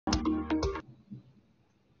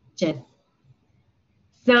Yes.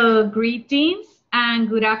 So greetings and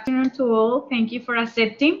good afternoon to all. Thank you for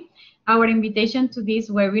accepting our invitation to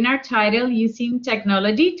this webinar titled Using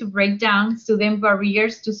Technology to Break Down Student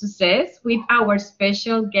Barriers to Success with our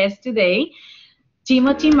special guest today,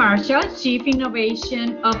 Timothy Marshall, Chief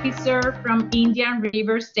Innovation Officer from Indian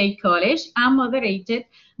River State College, and moderated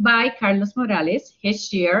by Carlos Morales, head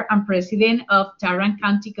chair and president of Tarrant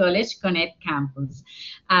County College Connect Campus.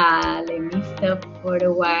 Let me stop for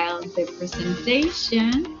a while the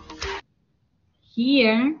presentation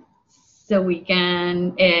here so we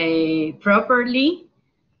can properly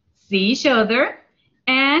see each other.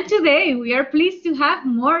 And today we are pleased to have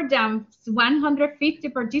more than 150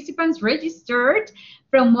 participants registered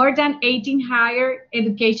from more than 18 higher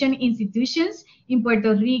education institutions in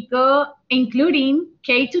Puerto Rico, including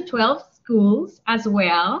K-12 schools as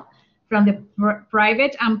well, from the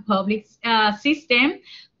private and public system.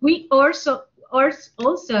 We also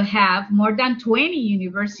have more than 20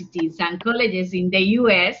 universities and colleges in the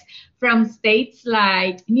U.S. from states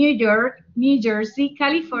like New York, New Jersey,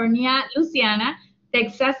 California, Louisiana,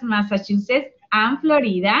 Texas, Massachusetts, and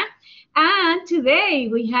Florida. And today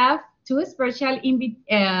we have two special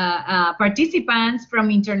participants from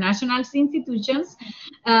international institutions,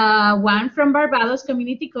 one from Barbados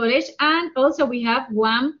Community College, and also we have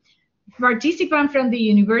one participant from the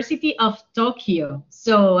University of Tokyo.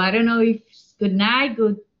 So I don't know if it's good night,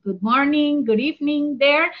 good morning, good evening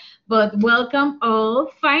there, but welcome all.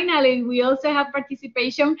 Finally, we also have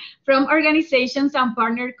participation from organizations and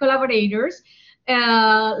partner collaborators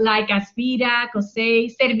like Aspira,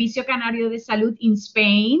 COSEI, Servicio Canario de Salud in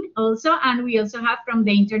Spain also, and we also have from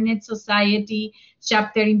the Internet Society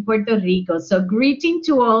chapter in Puerto Rico. So greeting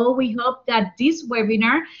to all. We hope that this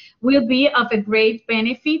webinar will be of a great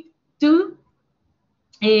benefit to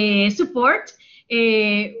support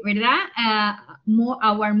 ¿verdad?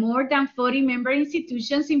 Our more than 40 member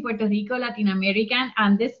institutions in Puerto Rico, Latin America,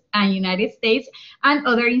 Andes, and United States, and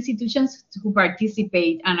other institutions who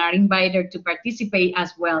participate and are invited to participate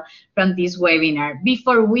as well from this webinar.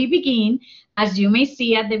 Before we begin, as you may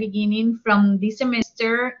see at the beginning from this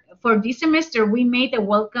semester, for this semester, we made a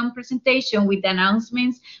welcome presentation with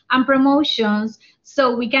announcements and promotions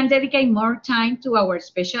so we can dedicate more time to our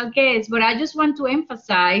special guests. But I just want to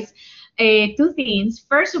emphasize two things.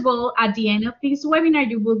 First of all, at the end of this webinar,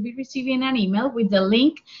 you will be receiving an email with the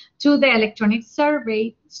link to the electronic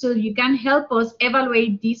survey so you can help us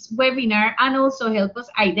evaluate this webinar and also help us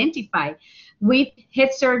identify which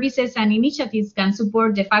HETS services and initiatives can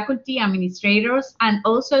support the faculty, administrators, and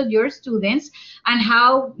also your students, and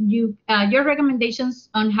how you your recommendations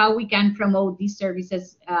on how we can promote these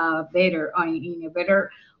services better or in a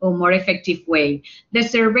better or more effective way. The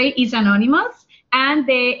survey is anonymous, and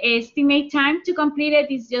the estimate time to complete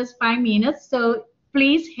it is just 5 minutes. So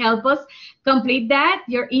please help us complete that.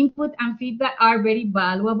 Your input and feedback are very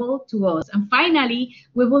valuable to us. And finally,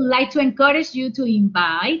 we would like to encourage you to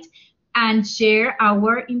invite and share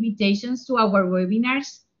our invitations to our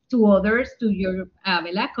webinars to others, to your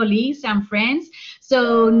colleagues and friends.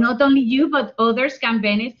 So not only you, but others can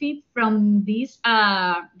benefit from this,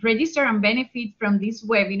 register and benefit from these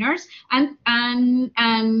webinars. And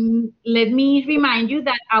let me remind you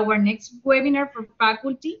that our next webinar for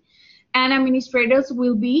faculty and administrators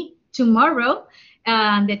will be tomorrow.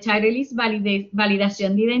 The title is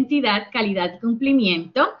Validación de Identidad, Calidad y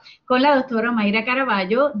Cumplimiento, con la doctora Mayra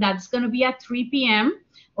Caraballo. That's going to be at 3 p.m.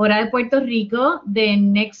 hora de Puerto Rico. The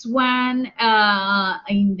next one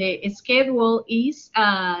in the schedule is,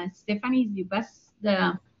 Stephanie, you pass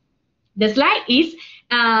the slide is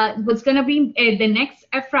what's going to be the next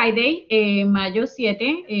Friday, mayo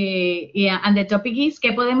 7, and the topic is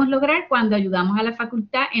 ¿qué podemos lograr cuando ayudamos a la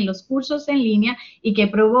facultad en los cursos en línea y qué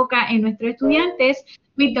provoca en nuestros estudiantes?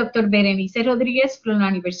 With Dr. Berenice Rodríguez from la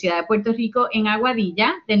Universidad de Puerto Rico en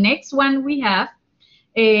Aguadilla. The next one we have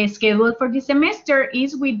scheduled for this semester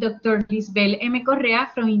is with Dr. Lisbel M.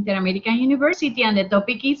 Correa from Interamerican University, and the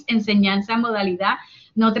topic is Enseñanza Modalidad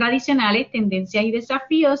No Tradicionales, Tendencias y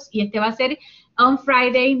Desafíos, y este va a ser on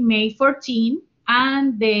Friday, May 14,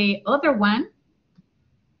 and the other one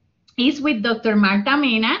is with Dr. Marta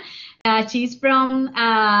Mena. She's from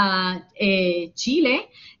Chile,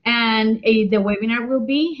 and the webinar will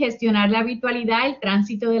be Gestionar la virtualidad, el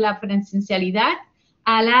tránsito de la presencialidad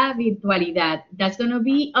a la virtualidad. That's going to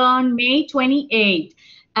be on May 28.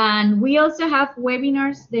 And we also have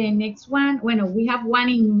webinars. The next one, well, we have one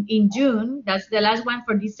in June. That's the last one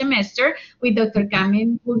for this semester with Dr.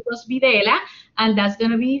 Carmen Burgos Videla. And that's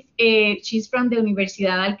going to be, she's from the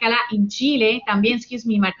Universidad de Alcalá in Chile. También, excuse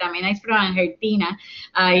me, Marta Mena is from Argentina.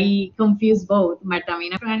 I confuse both. Marta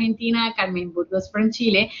Mena from Argentina, Carmen Burgos from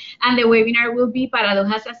Chile. And the webinar will be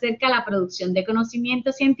Paradojas acerca de la producción de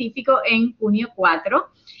conocimiento científico en junio 4.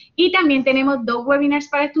 Y también tenemos 2 webinars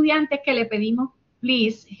para estudiantes que le pedimos,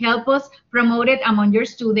 please help us promote it among your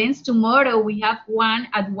students. Tomorrow we have one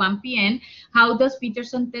at 1 p.m. How does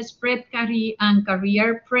Peterson test prep and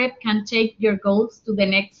career prep can take your goals to the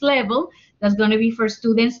next level? That's going to be for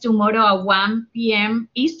students tomorrow at 1 p.m.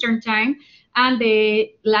 Eastern time. And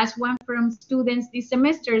the last one from students this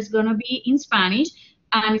semester is going to be in Spanish.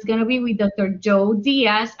 And it's going to be with Dr. Joe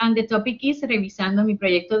Diaz. And the topic is Revisando mi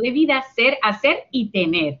proyecto de vida, ser, hacer y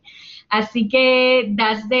tener. Así que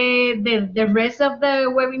that's the rest of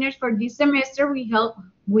the webinars for this semester.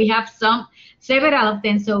 We have several of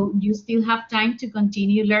them, so you still have time to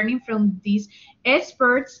continue learning from these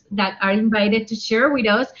experts that are invited to share with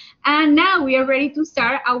us. And now we are ready to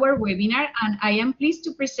start our webinar, and I am pleased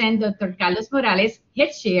to present Dr. Carlos Morales,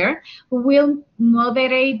 head chair, who will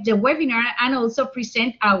moderate the webinar and also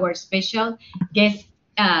present our special guest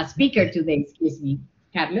speaker today. Excuse me,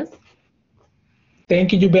 Carlos.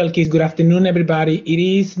 Thank you, Belkis. Good afternoon, everybody. It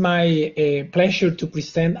is my pleasure to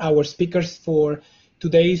present our speakers for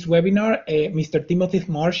today's webinar, Mr. Timothy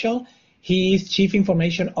Marshall. He is Chief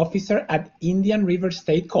Information Officer at Indian River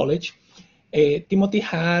State College. Timothy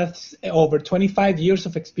has over 25 years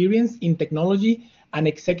of experience in technology and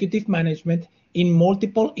executive management in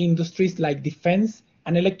multiple industries like defense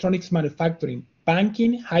and electronics manufacturing,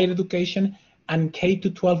 banking, higher education, and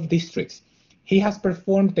K-12 districts. He has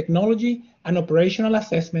performed technology and operational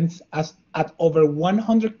assessments at over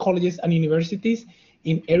 100 colleges and universities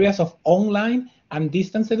in areas of online and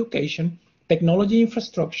distance education, technology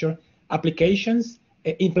infrastructure, applications,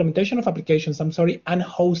 implementation of applications, and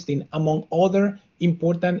hosting, among other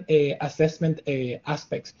important assessment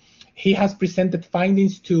aspects. He has presented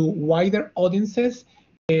findings to wider audiences,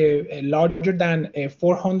 larger than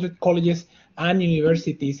 400 colleges and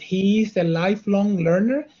universities. He is a lifelong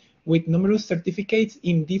learner with numerous certificates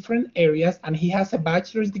in different areas, and he has a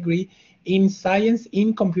bachelor's degree in science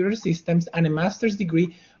in computer systems and a master's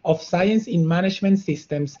degree of science in management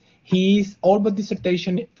systems. His all-but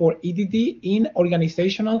dissertation for EDD in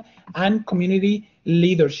organizational and community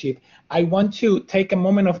leadership. I want to take a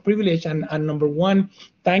moment of privilege and number one,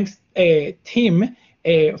 thanks Tim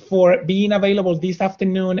for being available this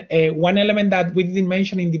afternoon. One element that we didn't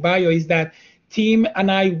mention in the bio is that Tim and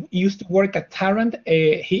I used to work at Tarrant.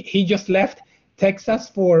 He just left Texas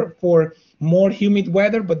for more humid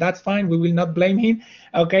weather, but that's fine. We will not blame him.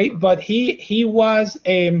 Okay, but he was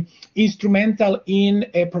instrumental in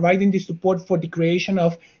providing the support for the creation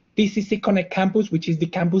of TCC Connect Campus, which is the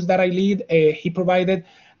campus that I lead. He provided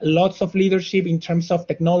lots of leadership in terms of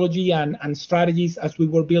technology and strategies as we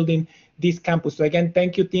were building this campus. So again,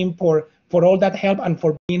 thank you, Tim, for all that help and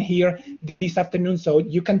for being here this afternoon. So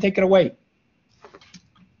you can take it away.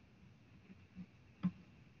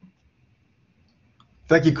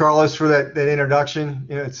 Thank you, Carlos, for that introduction.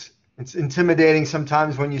 You know, it's intimidating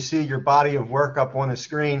sometimes when you see your body of work up on a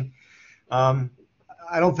screen.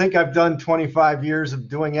 I don't think I've done 25 years of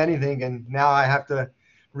doing anything, and now I have to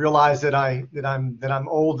realize that I'm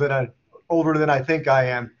older than I think I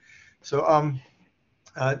am. So,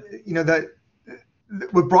 you know,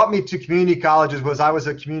 what brought me to community colleges was I was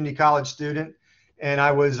a community college student, and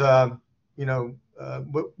I was, you know,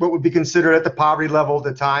 what would be considered at the poverty level at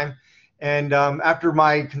the time. And after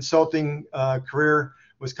my consulting career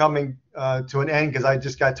was coming to an end, because I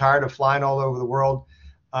just got tired of flying all over the world,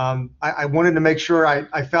 I wanted to make sure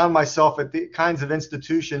I found myself at the kinds of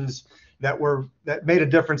institutions that made a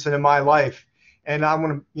difference in my life. And I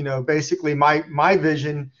want to, you know, basically my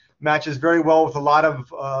vision matches very well with a lot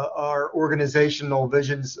of our organizational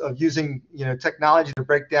visions of using, you know, technology to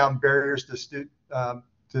break down barriers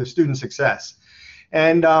to student success.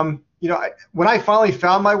 And you know, when I finally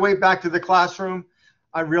found my way back to the classroom,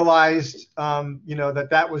 I realized, you know,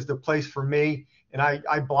 that was the place for me. And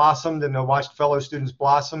I blossomed, and I watched fellow students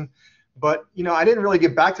blossom. But, you know, I didn't really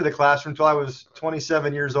get back to the classroom until I was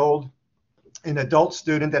 27 years old, an adult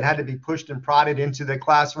student that had to be pushed and prodded into the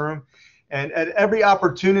classroom. And at every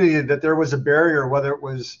opportunity that there was a barrier, whether it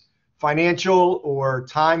was financial or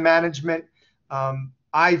time management,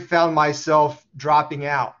 I found myself dropping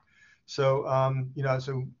out. So, you know,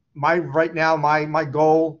 so right now my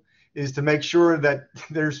goal is to make sure that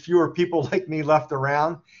there's fewer people like me left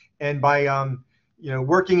around, and by you know,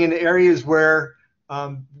 working in areas where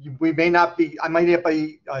we may not be, I might not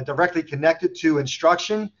be directly connected to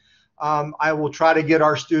instruction. I will try to get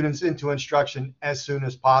our students into instruction as soon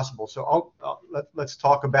as possible. So let's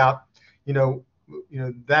talk about,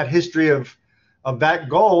 that history of that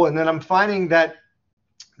goal. And then I'm finding that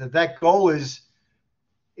goal is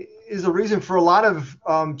a reason for a lot of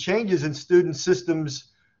changes in student systems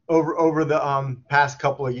over the past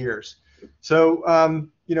couple of years. So,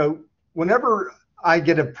 whenever I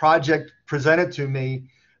get a project presented to me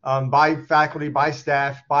by faculty, by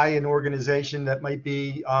staff, by an organization that might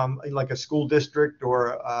be like a school district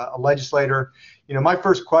or a legislator, my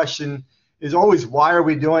first question is always, why are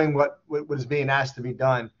we doing what is being asked to be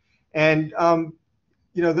done? And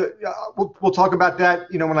we'll talk about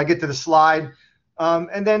that when I get to the slide,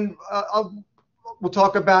 and then we'll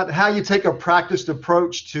talk about how you take a practiced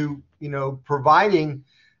approach to providing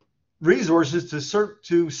resources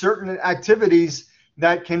to certain activities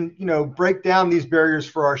that can break down these barriers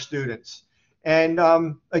for our students. And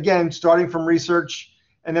again, starting from research,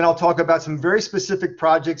 and then I'll talk about some very specific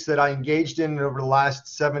projects that I engaged in over the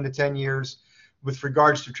last 7 to 10 years with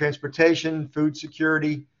regards to transportation, food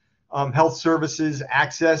security, health services,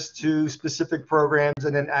 access to specific programs,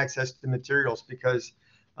 and then access to materials, because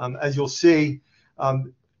as you'll see,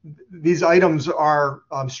 these items are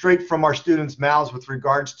straight from our students' mouths with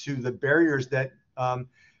regards to the barriers that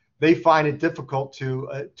they find it difficult to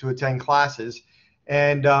attend classes.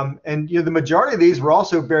 And the majority of these were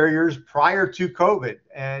also barriers prior to COVID,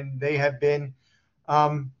 and they have been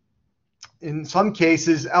in some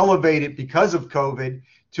cases elevated because of COVID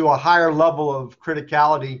to a higher level of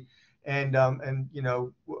criticality. And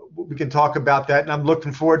we can talk about that. And I'm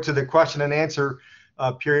looking forward to the question and answer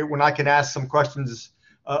period when I can ask some questions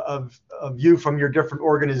of you from your different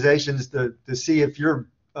organizations to see if your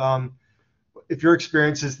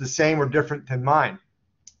experience is the same or different than mine.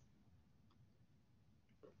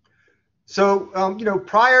 So,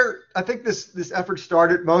 I think this effort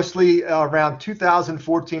started mostly around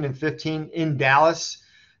 2014 and 15 in Dallas.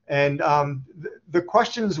 And the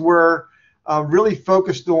questions were really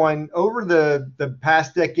focused on, over the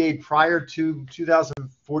past decade prior to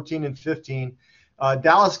 2014 and 15,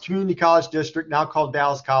 Dallas Community College District, now called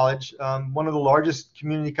Dallas College, one of the largest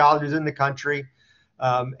community colleges in the country,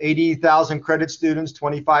 80,000 credit students,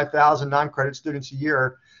 25,000 non-credit students a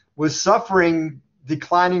year, was suffering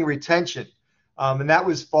declining retention. And that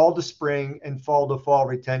was fall to spring and fall to fall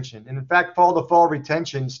retention. And in fact, fall to fall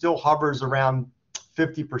retention still hovers around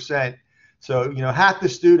 50%. So, half the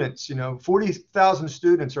students, 40,000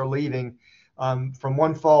 students are leaving from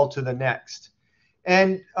one fall to the next.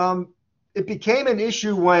 And it became an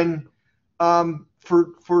issue when,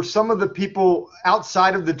 for some of the people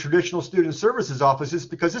outside of the traditional student services offices,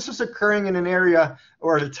 because this was occurring in an area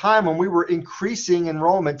or at a time when we were increasing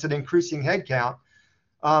enrollments and increasing headcount.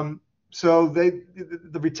 So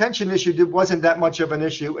the retention issue wasn't that much of an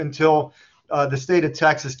issue until the state of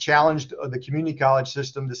Texas challenged the community college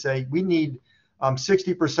system to say, we need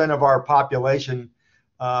 60% of our population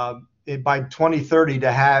by 2030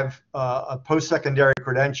 to have a post-secondary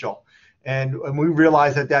credential. And we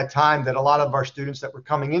realized at that time that a lot of our students that were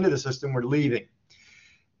coming into the system were leaving.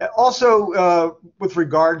 Also, with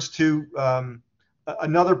regards to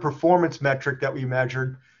another performance metric that we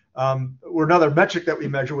measured, or another metric that we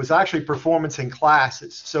measured was actually performance in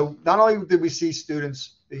classes. So not only did we see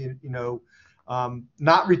students,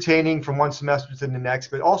 not retaining from one semester to the next,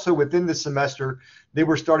 but also within the semester, they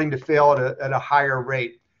were starting to fail at a higher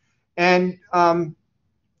rate. And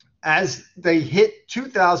as they hit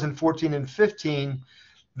 2014 and 15,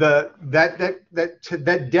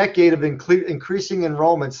 that decade of increasing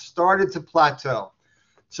enrollments started to plateau.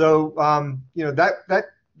 So that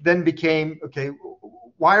then became, okay,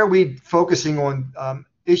 why are we focusing on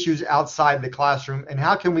issues outside the classroom, and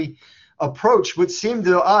how can we approach what seemed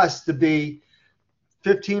to us to be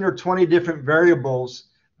 15 or 20 different variables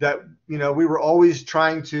that we were always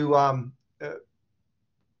trying to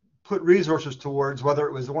put resources towards, whether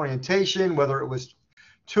it was orientation, whether it was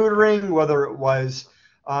tutoring, whether it was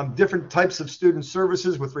different types of student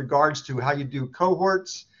services with regards to how you do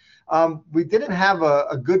cohorts. We didn't have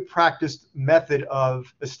a good practiced method of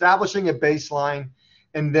establishing a baseline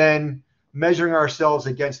and then measuring ourselves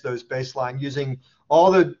against those baseline, using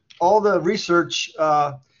all the research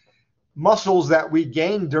muscles that we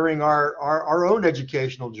gained during our own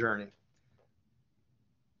educational journey.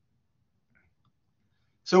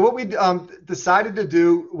 So what we decided to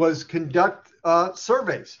do was conduct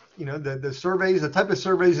surveys. The surveys, the type of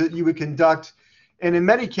surveys that you would conduct, and in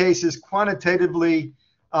many cases quantitatively,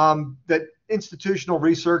 that institutional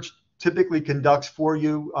research typically conducts for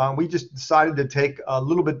you. We just decided to take a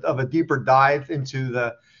little bit of a deeper dive into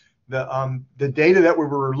the data that we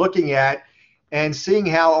were looking at, and seeing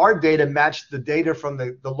how our data matched the data from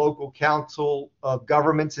the local council of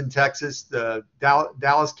governments in Texas, the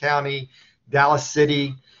Dallas County, Dallas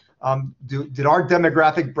City. Did our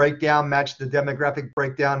demographic breakdown match the demographic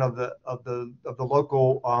breakdown of the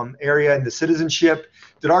local area and the citizenship?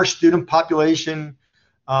 Did our student population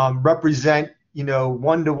represent,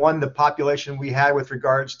 one-to-one the population we had with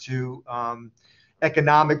regards to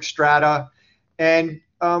economic strata? And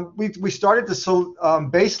we started to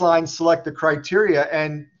baseline select the criteria,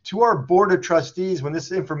 and to our board of trustees, when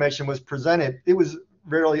this information was presented, it was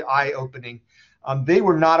really eye-opening. They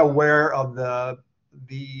were not aware of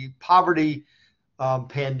the poverty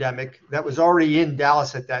pandemic that was already in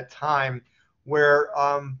Dallas at that time, where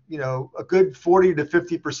a good 40 to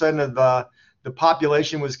 50% of the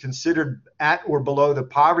population was considered at or below the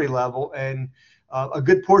poverty level, and a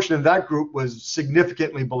good portion of that group was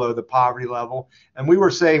significantly below the poverty level. And we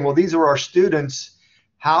were saying, well, these are our students.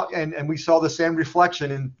 How? And we saw the same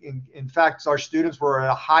reflection. In fact, our students were at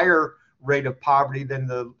a higher rate of poverty than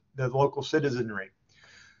the local citizenry.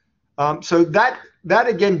 So that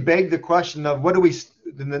again begged the question of what do we?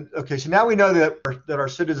 Okay, so now we know that our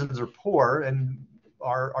citizens are poor and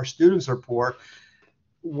our students are poor.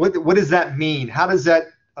 What does that mean? How does that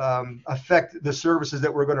affect the services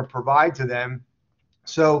that we're going to provide to them?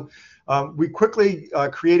 So we quickly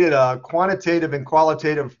created a quantitative and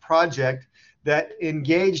qualitative project that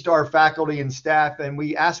engaged our faculty and staff, and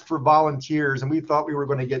we asked for volunteers, and we thought we were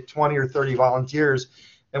going to get 20 or 30 volunteers,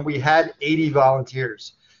 and we had 80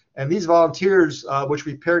 volunteers. And these volunteers, which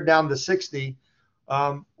we pared down to 60,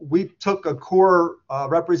 we took a core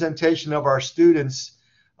representation of our students,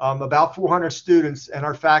 about 400 students, and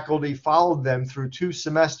our faculty followed them through 2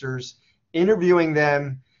 semesters, interviewing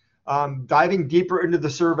them, diving deeper into the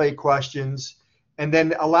survey questions, and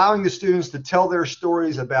then allowing the students to tell their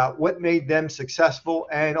stories about what made them successful,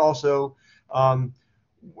 and also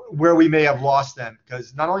where we may have lost them.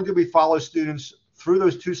 Because not only did we follow students through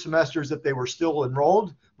those 2 semesters if they were still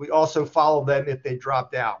enrolled, we also followed them if they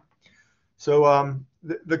dropped out. So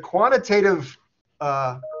the quantitative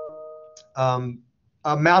amount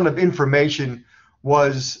of information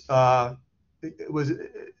was as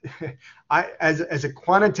a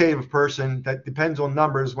quantitative person that depends on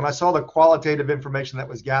numbers, when I saw the qualitative information that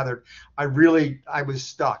was gathered, I was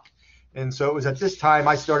stuck. And so it was at this time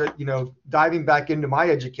I started, diving back into my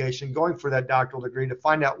education, going for that doctoral degree to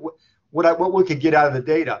find out what we could get out of the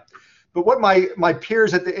data. But what my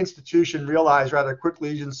peers at the institution realized rather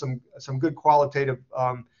quickly, using some good qualitative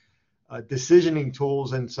decisioning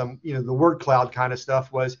tools and some, the word cloud kind of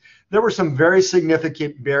stuff, was there were some very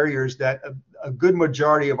significant barriers that a good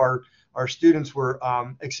majority of our students were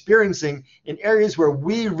experiencing in areas where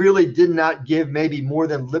we really did not give maybe more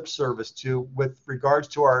than lip service to with regards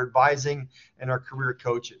to our advising and our career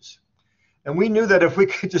coaches. And we knew that if we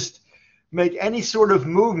could just make any sort of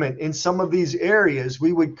movement in some of these areas,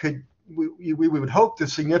 we would hope to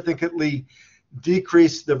significantly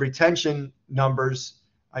decrease the retention numbers,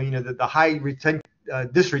 the high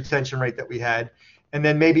disretention rate that we had, and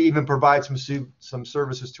then maybe even provide some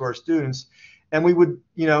services to our students. And we would,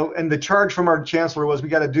 and the charge from our chancellor was we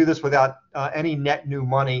got to do this without any net new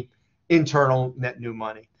money, internal net new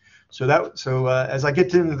money. So as I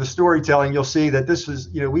get into the storytelling, you'll see that this was,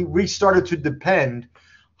 we started to depend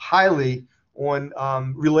highly on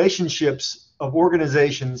relationships of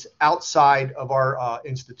organizations outside of our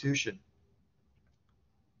institution.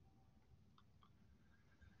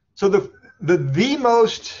 So the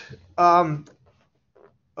most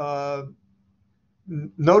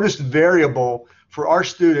noticed variable for our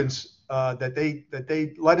students that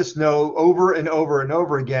they let us know over and over and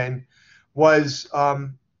over again was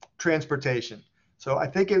transportation. So I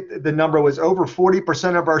think the number was over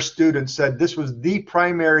 40% of our students said this was the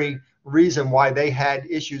primary reason why they had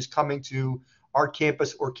issues coming to our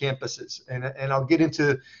campus or campuses. And I'll get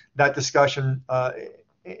into that discussion,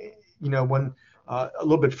 when a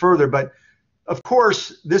little bit further. But of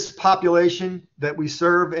course, this population that we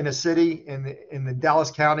serve in a city in the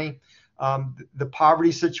Dallas County, the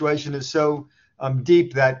poverty situation is so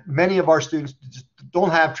deep that many of our students just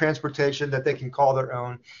don't have transportation that they can call their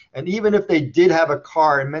own. And even if they did have a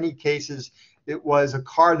car, in many cases, it was a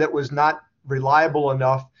car that was not reliable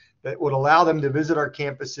enough that would allow them to visit our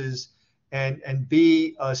campuses and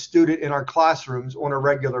be a student in our classrooms on a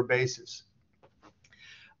regular basis.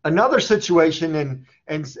 Another situation,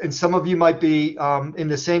 and some of you might be in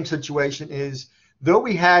the same situation, is though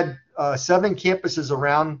we had 7 campuses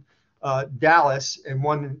around Dallas and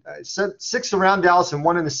one, 6 around Dallas and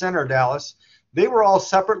one in the center of Dallas. They were all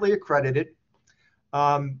separately accredited.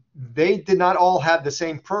 They did not all have the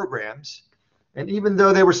same programs. And even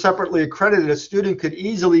though they were separately accredited, a student could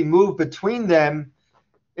easily move between them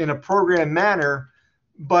in a program manner.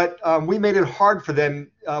 But we made it hard for them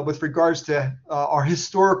with regards to our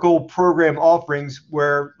historical program offerings,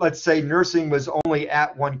 where, let's say, nursing was only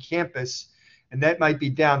at one campus, and that might be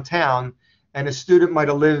downtown, and a student might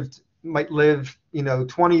live,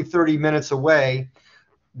 20, 30 minutes away.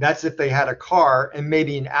 That's if they had a car, and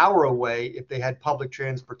maybe an hour away if they had public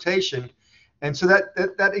transportation. And so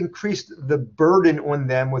that increased the burden on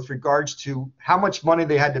them with regards to how much money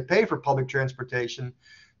they had to pay for public transportation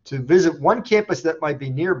to visit one campus that might be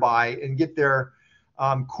nearby and get their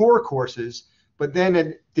core courses. But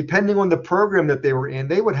then depending on the program that they were in,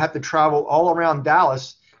 they would have to travel all around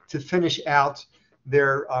Dallas to finish out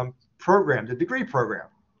their program, the degree program.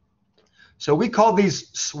 So we call these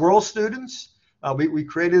swirl students. We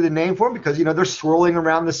created a name for them because, they're swirling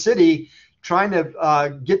around the city trying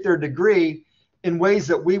to get their degree in ways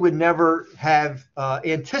that we would never have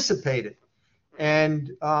anticipated. And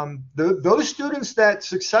those students that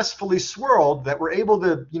successfully swirled, that were able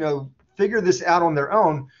to, figure this out on their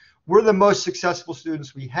own, were the most successful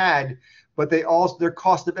students we had. But their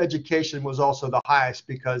cost of education was also the highest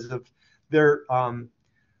because of their,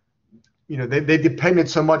 they depended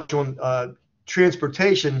so much on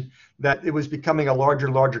transportation that it was becoming a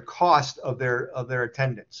larger cost of their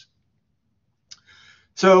attendance.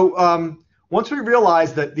 So once we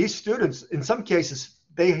realized that these students, in some cases,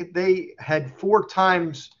 they had 4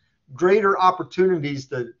 times greater opportunities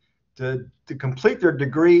to complete their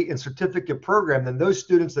degree and certificate program than those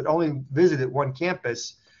students that only visited one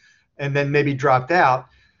campus and then maybe dropped out.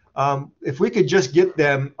 If we could just get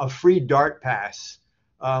them a free DART pass,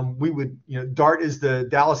 we would, DART is the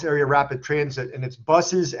Dallas Area Rapid Transit, and it's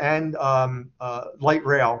buses and light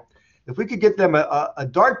rail. If we could get them a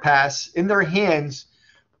DART pass in their hands,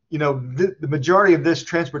 the majority of this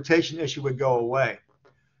transportation issue would go away.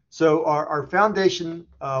 So our foundation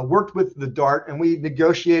worked with the DART, and we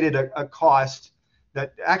negotiated a cost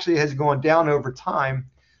that actually has gone down over time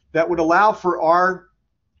that would allow for our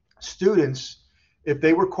students, if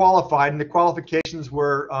they were qualified, and the qualifications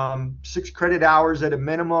were 6 credit hours at a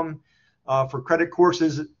minimum for credit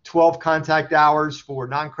courses, 12 contact hours for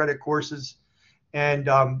non-credit courses. And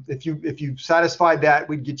if you satisfied that,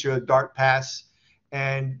 we'd get you a DART pass.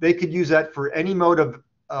 And they could use that for any mode of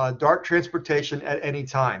DART transportation at any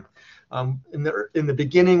time. In the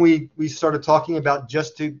beginning, we started talking about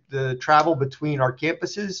just the travel between our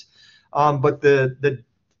campuses, but the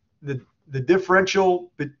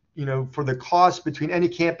differential, for the cost between any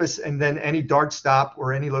campus and then any DART stop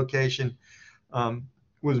or any location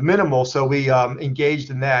was minimal. So we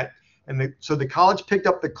engaged in that, and so the college picked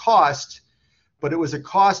up the cost. But it was a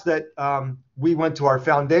cost that we went to our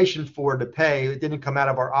foundation for to pay. It didn't come out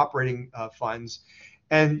of our operating funds.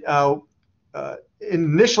 And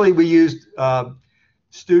initially we used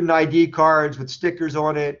student ID cards with stickers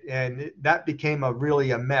on it, and that became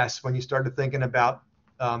really a mess when you started thinking about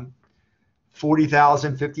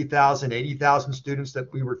 40,000, 50,000, 80,000 students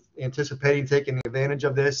that we were anticipating taking advantage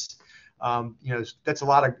of this. That's a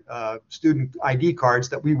lot of student ID cards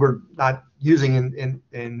that we were not using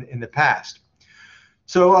in the past.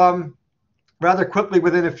 So rather quickly,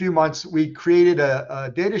 within a few months, we created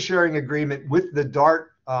a data sharing agreement with the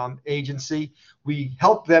DART agency. We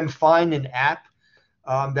helped them find an app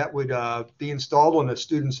that would be installed on a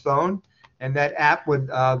student's phone, and that app would,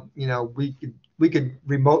 we could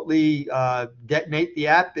remotely detonate the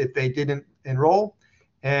app if they didn't enroll,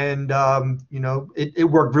 and it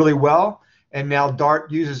worked really well. And now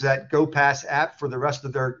DART uses that GoPass app for the rest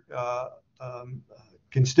of their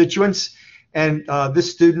constituents. And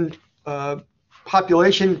this student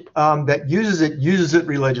population that uses it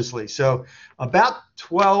religiously. So about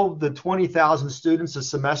 12 to 20,000 students a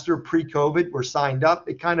semester pre-COVID were signed up.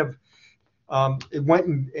 It kind of it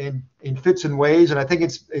went in fits and waves, and I think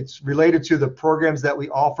it's related to the programs that we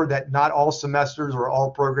offer, that not all semesters or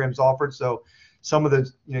all programs offered. So some of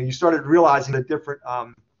the you started realizing that different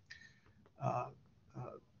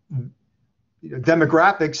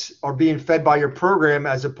demographics are being fed by your program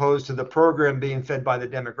as opposed to the program being fed by the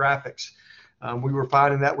demographics. We were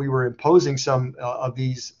finding that we were imposing some of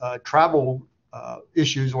these travel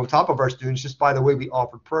issues on top of our students just by the way we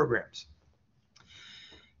offered programs.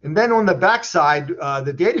 And then on the backside,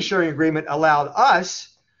 the data sharing agreement allowed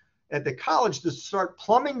us at the college to start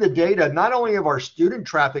plumbing the data, not only of our student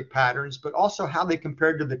traffic patterns, but also how they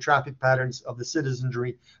compared to the traffic patterns of the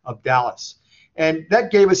citizenry of Dallas. And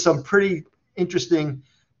that gave us some pretty interesting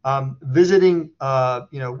visiting,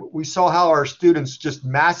 we saw how our students just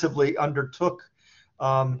massively undertook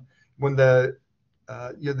when the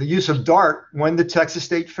use of DART when the Texas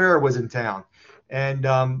State Fair was in town. And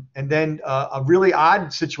then a really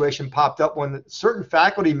odd situation popped up when certain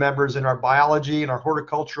faculty members in our biology and our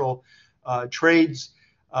horticultural trades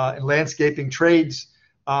and landscaping trades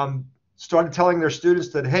started telling their students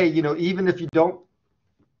that, hey, even if you don't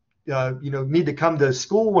need to come to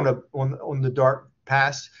school on the DART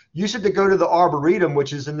pass, you should go to the Arboretum,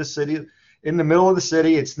 which is in the city, in the middle of the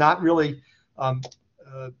city. It's not really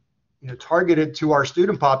targeted to our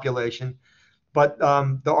student population, but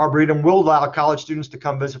the Arboretum will allow college students to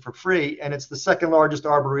come visit for free, and it's the second largest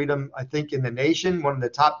Arboretum, I think, in the nation, one of the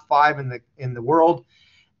top 5 in the world.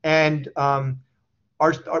 And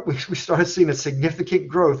we started seeing a significant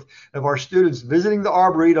growth of our students visiting the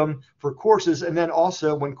Arboretum for courses, and then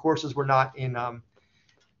also when courses were not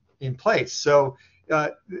in place. So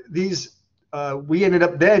we ended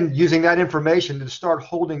up then using that information to start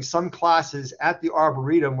holding some classes at the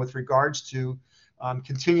Arboretum with regards to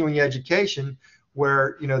continuing education,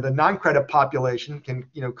 where the non-credit population can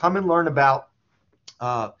come and learn about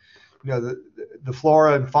the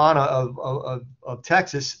flora and fauna of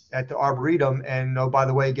Texas at the Arboretum, and by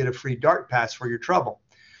the way, get a free DART pass for your trouble.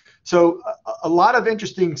 So a lot of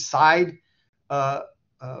interesting side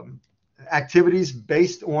activities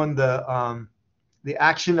based on the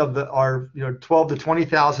action of our 12 to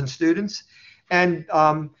 20,000 students. And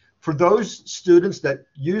for those students that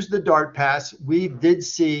use the DART pass, we did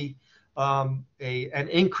see an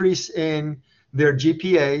increase in their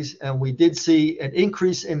GPAs, and we did see an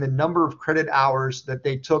increase in the number of credit hours that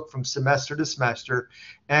they took from semester to semester,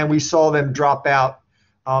 and we saw them drop out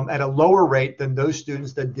at a lower rate than those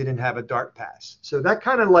students that didn't have a DART pass. So that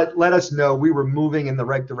kind of let us know we were moving in the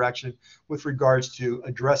right direction with regards to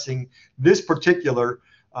addressing this particular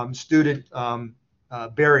student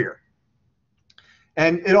barrier.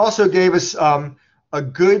 And it also gave us a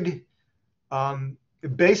good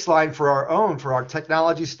baseline for our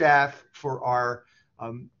technology staff, for our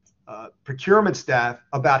procurement staff,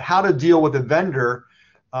 about how to deal with a vendor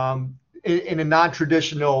in a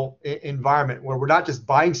non-traditional environment, where we're not just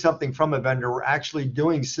buying something from a vendor, we're actually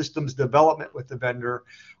doing systems development with the vendor.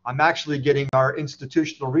 I'm actually getting our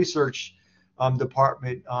institutional research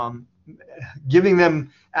department, giving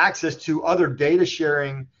them access to other data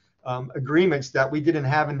sharing agreements that we didn't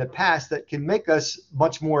have in the past, that can make us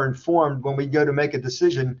much more informed when we go to make a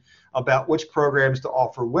decision about which programs to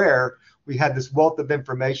offer where. We had this wealth of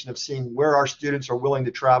information of seeing where our students are willing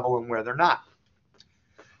to travel and where they're not.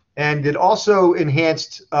 And it also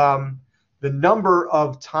enhanced the number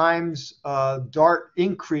of times DART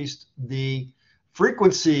increased the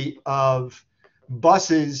frequency of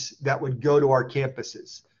buses that would go to our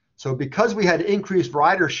campuses. So because we had increased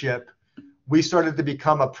ridership, we started to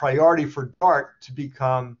become a priority for DART to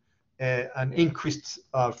become an increased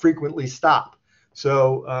frequently stop.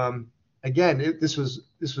 So again, this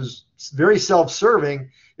was very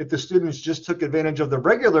self-serving. If the students just took advantage of the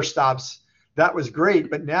regular stops, that was great.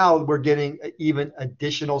 But now we're getting even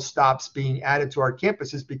additional stops being added to our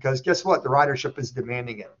campuses, because guess what? The ridership is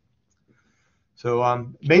demanding it.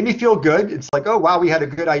 So made me feel good. It's like, oh wow, we had a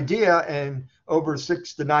good idea, and over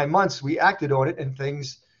 6 to 9 months we acted on it, and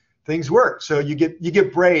things work. So you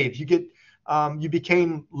get brave. You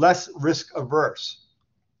became less risk averse.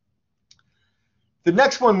 The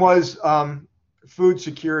next one was food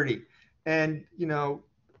security. And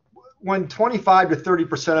when 25 to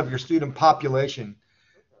 30% of your student population,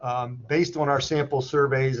 based on our sample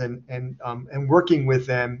surveys and working with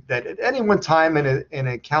them, that at any one time in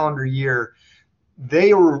a calendar year,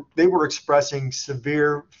 they were expressing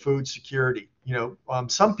severe food security.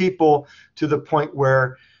 Some people to the point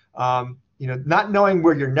where not knowing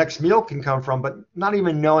where your next meal can come from, but not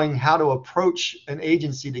even knowing how to approach an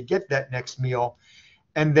agency to get that next meal.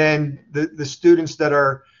 And then the students that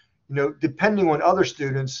are, depending on other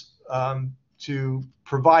students to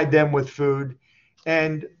provide them with food.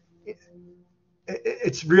 And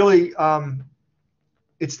it's really,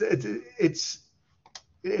 it's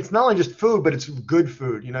not only just food, but it's good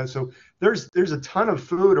food, so there's a ton of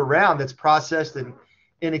food around that's processed and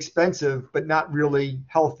inexpensive, but not really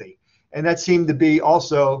healthy. And that seemed to be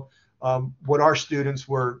also what our students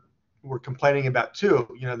were complaining about too,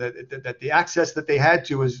 that the access that they had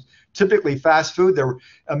to was typically fast food. There were,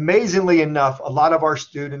 amazingly enough, a lot of our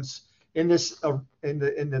students in this in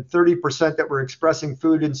the 30% that were expressing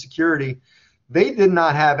food insecurity, they did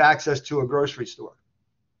not have access to a grocery store.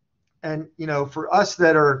 And for us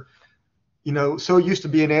that are so used to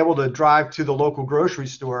being able to drive to the local grocery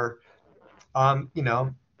store,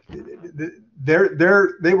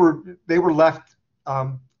 they were left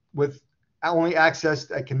with only access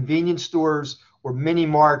at convenience stores or mini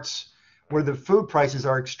marts where the food prices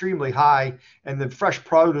are extremely high and the fresh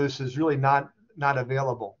produce is really not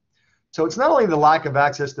available. So it's not only the lack of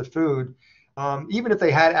access to food, even if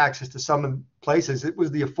they had access to some places, it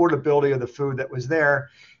was the affordability of the food that was there.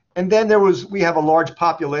 And then we have a large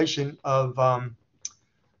population of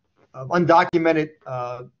undocumented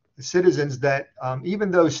citizens that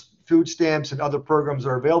even though food stamps and other programs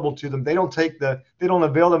are available to them, they don't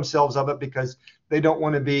avail themselves of it because they don't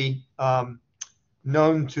want to be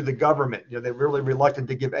known to the government. They're really reluctant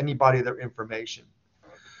to give anybody their information.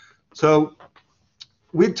 So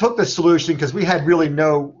we took the solution because we had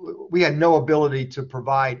no ability to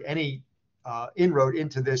provide any inroad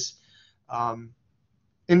into this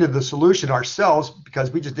into the solution ourselves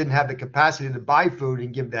because we just didn't have the capacity to buy food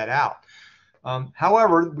and give that out.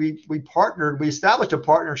 However, we established a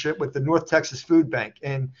partnership with the North Texas Food Bank,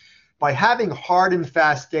 and by having hard and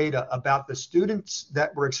fast data about the students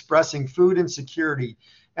that were expressing food insecurity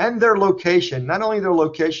and their location, not only their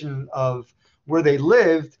location of where they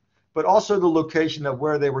lived, but also the location of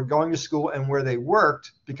where they were going to school and where they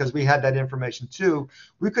worked, because we had that information too,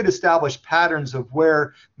 we could establish patterns of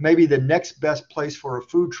where maybe the next best place for a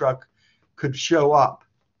food truck could show up.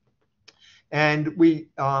 And we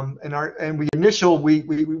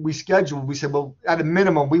scheduled, we said, well, at a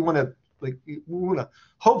minimum, we want to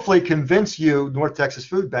hopefully convince you, North Texas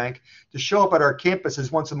Food Bank, to show up at our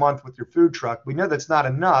campuses once a month with your food truck. We know that's not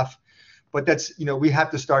enough, but that's, we have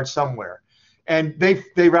to start somewhere. And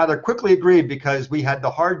they rather quickly agreed because we had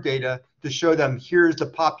the hard data to show them here's the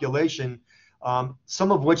population,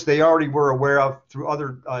 some of which they already were aware of through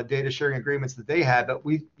other data sharing agreements that they had. But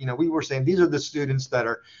we were saying these are the students that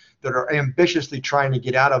are ambitiously trying to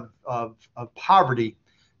get out of poverty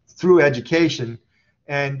through education,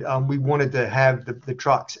 and we wanted to have the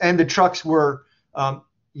trucks. And the trucks were,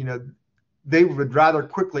 they would rather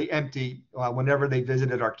quickly empty whenever they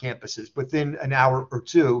visited our campuses. Within an hour or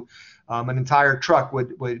two, an entire truck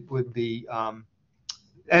would be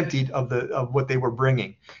emptied of what they were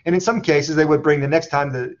bringing. And in some cases, they would bring the next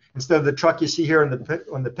time instead of the truck you see here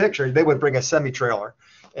on the picture, they would bring a semi-trailer,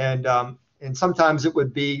 and sometimes it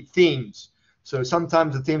would be themes. So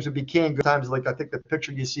sometimes the themes would be canned goods. Sometimes, like I think the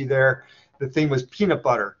picture you see there, the theme was peanut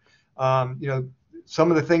butter.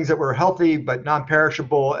 Some of the things that were healthy but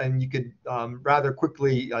non-perishable, and you could rather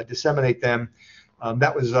quickly disseminate them.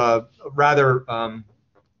 That was rather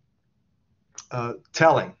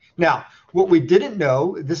telling. Now, what we didn't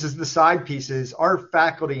know, this is the side pieces, our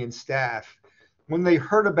faculty and staff, when they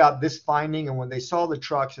heard about this finding and when they saw the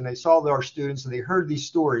trucks and they saw our students and they heard these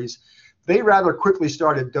stories, they rather quickly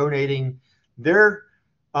started donating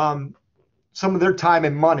some of their time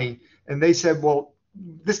and money. And they said, well,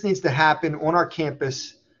 this needs to happen on our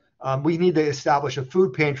campus. We need to establish a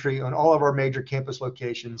food pantry on all of our major campus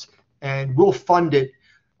locations, and we'll fund it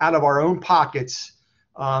out of our own pockets,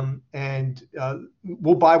 and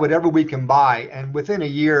we'll buy whatever we can buy. And within a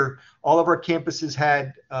year, all of our campuses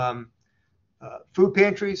had food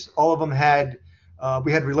pantries. All of them had,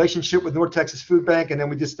 we had a relationship with North Texas Food Bank, and then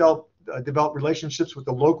we just developed relationships with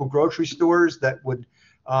the local grocery stores that would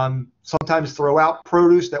sometimes throw out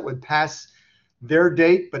produce that would pass their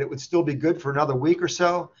date, but it would still be good for another week or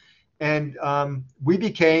so. And we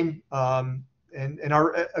became, and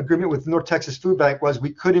our agreement with North Texas Food Bank was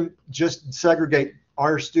we couldn't just segregate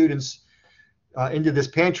our students into this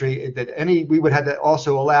pantry, we would have to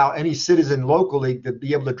also allow any citizen locally to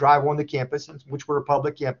be able to drive on the campus, which we're a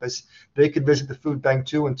public campus. They could visit the food bank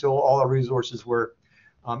too until all our resources were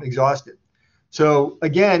exhausted. So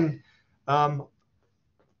again,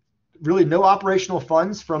 really no operational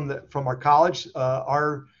funds from our college.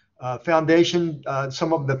 Our foundation,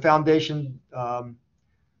 some of the foundation, the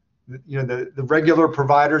regular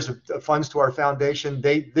providers of funds to our foundation,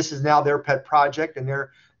 this is now their pet project, and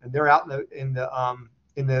they're out in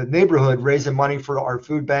the neighborhood raising money for our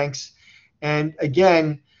food banks. And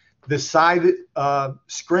again, the side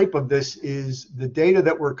scrape of this is the data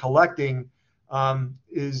that we're collecting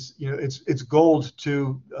is it's gold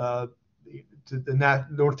to the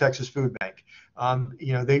North Texas Food Bank.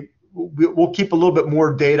 We'll keep a little bit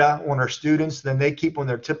more data on our students than they keep on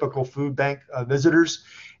their typical food bank visitors,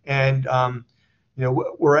 and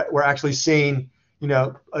we're actually seeing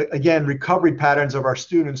again recovery patterns of our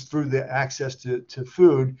students through the access to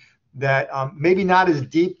food that maybe not as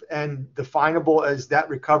deep and definable as that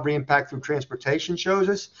recovery impact through transportation shows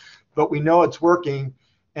us, but we know it's working.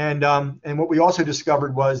 And what we also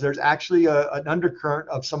discovered was there's actually an undercurrent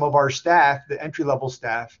of some of our staff, the entry-level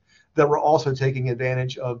staff, that were also taking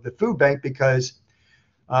advantage of the food bank because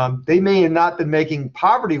They may have not been making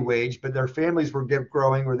poverty wage, but their families were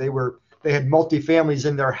growing, or they had multi-families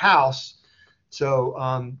in their house.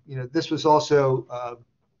 So this was also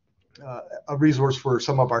a resource for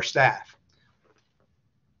some of our staff.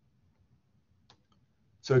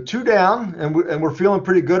 So 2 down, and we're feeling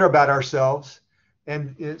pretty good about ourselves.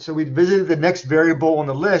 And so we visited the next variable on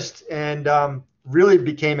the list, and really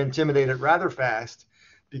became intimidated rather fast,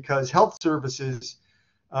 because health services,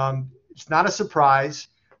 it's not a surprise.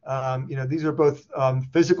 These are both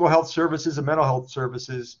physical health services and mental health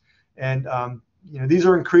services, and these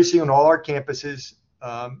are increasing on all our campuses,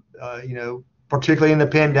 particularly in the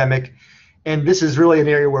pandemic. And this is really an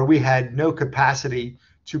area where we had no capacity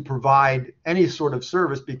to provide any sort of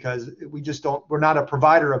service, because we're not a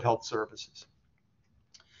provider of health services.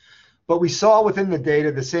 But we saw within the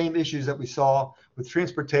data the same issues that we saw with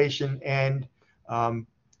transportation and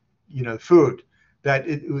food, that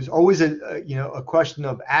it was always a question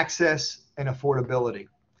of access and affordability.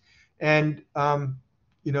 And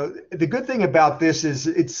the good thing about this is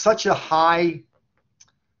it's such a high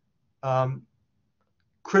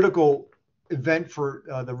critical event for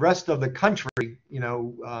the rest of the country,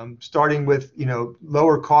 starting with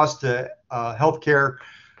lower cost to healthcare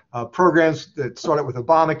programs that started with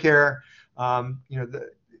Obamacare.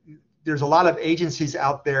 There's a lot of agencies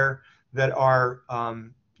out there that are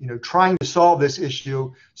trying to solve this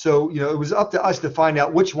issue. So it was up to us to find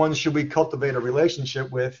out which ones should we cultivate a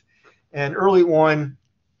relationship with. And early on,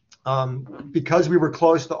 because we were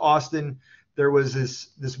close to Austin, there was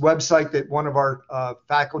this website that one of our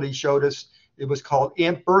faculty showed us. It was called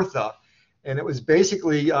Aunt Bertha, and it was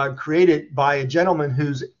basically created by a gentleman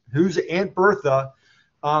whose Aunt Bertha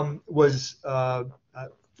was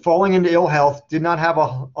falling into ill health, did not have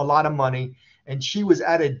a lot of money, and she was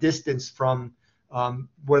at a distance from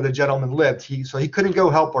where the gentleman lived. So he couldn't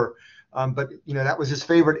go help her, but that was his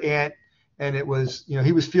favorite aunt, and it was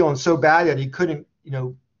he was feeling so bad that he couldn't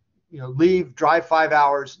leave, drive 5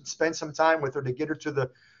 hours, and spend some time with her to get her to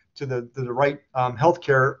the right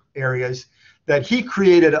healthcare areas, that he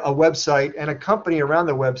created a website and a company around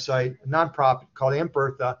the website, a nonprofit called Aunt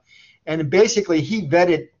Bertha. And basically he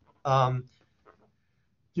vetted,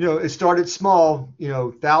 it started small,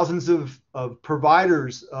 thousands of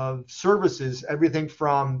providers of services, everything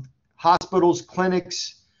from hospitals,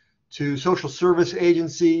 clinics, to social service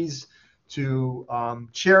agencies, to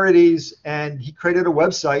charities. And he created a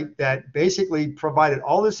website that basically provided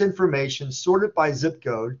all this information sorted by zip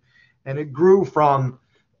code. And it grew from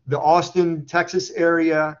the Austin, Texas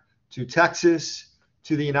area to Texas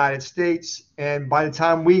to the United States. And by the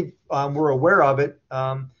time we were aware of it,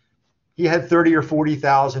 he had 30 or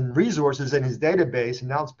 40,000 resources in his database, and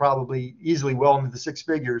now it's probably easily well into the 6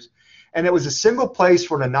 figures. And it was a single place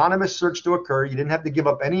for an anonymous search to occur. You didn't have to give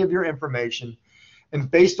up any of your information. And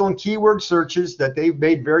based on keyword searches that they've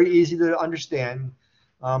made very easy to understand,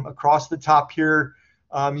 across the top here,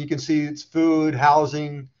 you can see it's food,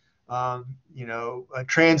 housing,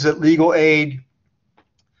 transit, legal aid.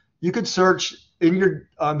 You could search in your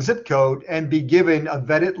zip code and be given a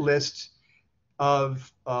vetted list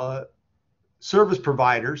of service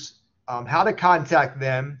providers, how to contact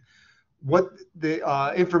them, what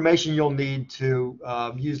the information you'll need to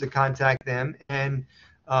use to contact them, and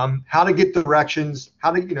how to get directions,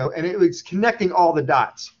 how to, and it was connecting all the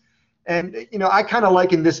dots. And, I kind of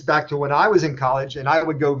liken this back to when I was in college, and I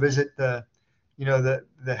would go visit the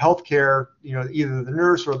healthcare, either the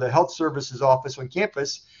nurse or the health services office on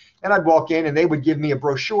campus, and I'd walk in and they would give me a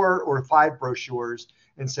brochure or 5 brochures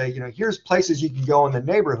and say, here's places you can go in the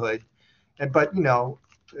neighborhood. But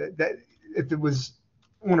that if it was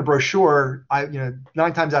on a brochure, 9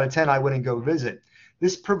 times out of 10 I wouldn't go visit.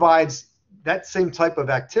 This provides that same type of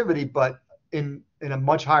activity, but in a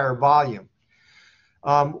much higher volume.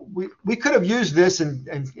 We could have used this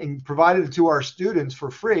and provided it to our students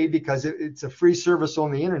for free, because it's a free service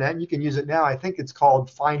on the internet, and you can use it now. I think it's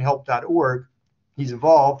called findhelp.org. He's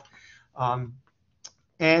involved,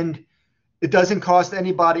 and it doesn't cost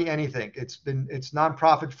anybody anything. It's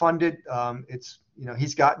nonprofit funded.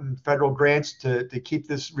 He's gotten federal grants to keep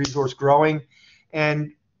this resource growing,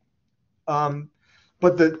 and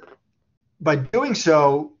by doing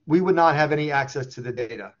so, we would not have any access to the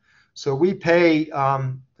data. So we pay,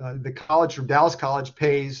 the college from Dallas College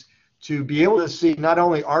pays to be able to see not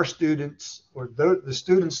only our students or the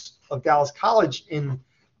students of Dallas College in,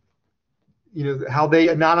 how they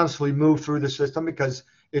anonymously move through the system, because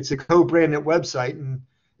it's a co-branded website. And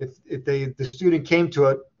if the student came to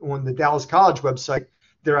it on the Dallas College website,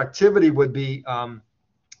 their activity would be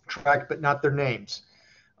tracked, but not their names.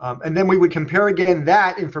 And then we would compare again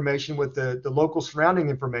that information with the local surrounding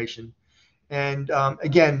information. And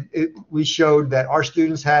again, we showed that our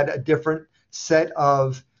students had a different set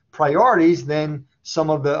of priorities than some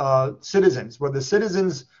of the citizens, where the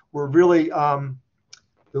citizens were really, the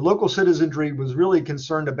local citizenry was really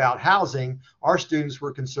concerned about housing. Our students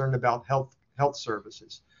were concerned about health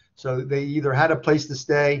services. So they either had a place to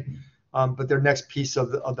stay, but their next piece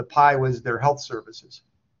of the pie was their health services.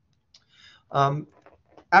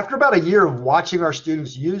 After about a year of watching our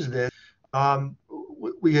students use this,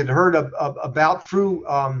 we had heard about through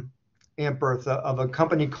Aunt Bertha of a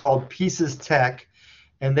company called Pieces Tech,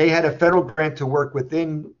 and they had a federal grant to work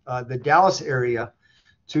within the Dallas area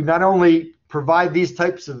to not only provide these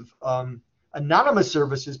types of anonymous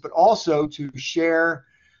services, but also to share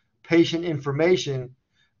patient information,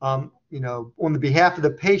 you know, on the behalf of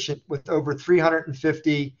the patient with over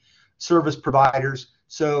 350 service providers.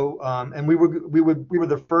 So, and we were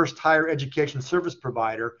the first higher education service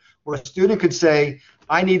provider where a student could say,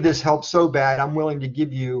 I need this help so bad, I'm willing to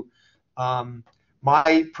give you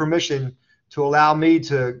my permission to allow me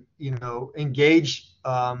to, you know, engage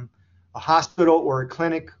a hospital or a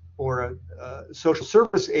clinic or a social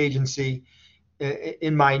service agency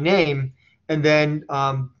in my name. And then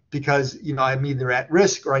because, you know, I'm either at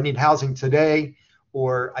risk or I need housing today,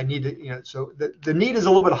 or I need to, you know, so the need is a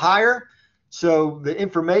little bit higher. So the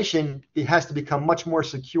information, it has to become much more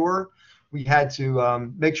secure. We had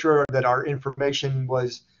to make sure that our information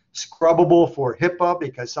was scrubbable for HIPAA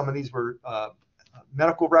because some of these were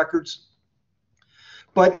medical records.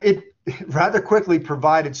 But it rather quickly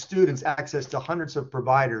provided students access to hundreds of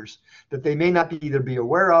providers that they may not either be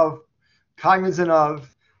aware of, cognizant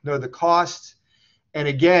of, know the costs. And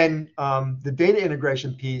again, the data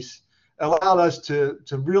integration piece allowed us to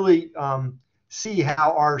really see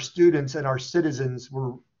how our students and our citizens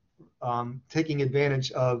were taking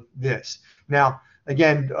advantage of this. Now,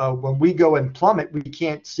 again, when we go and plummet, we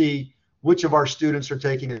can't see which of our students are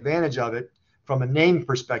taking advantage of it from a name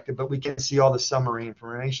perspective, but we can see all the summary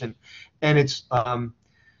information. And it's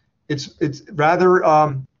rather,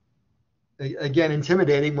 again,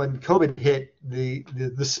 intimidating when COVID hit.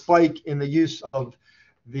 The spike in the use of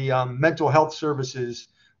the mental health services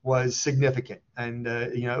was significant, and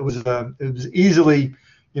you know, it was easily,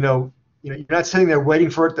 you know, you're not sitting there waiting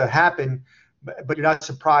for it to happen, but you're not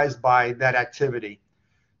surprised by that activity.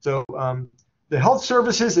 So the health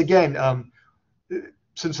services, again,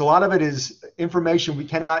 since a lot of it is information we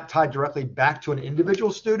cannot tie directly back to an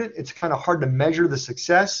individual student, it's kind of hard to measure the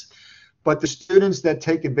success. But the students that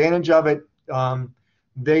take advantage of it,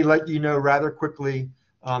 they let you know rather quickly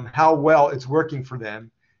how well it's working for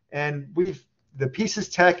them. And the Pieces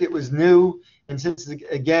Tech, it was new, and since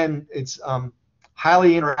again it's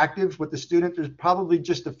highly interactive with the student, there's probably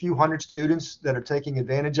just a few hundred students that are taking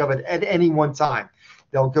advantage of it at any one time.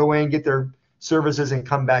 They'll go in, get their services, and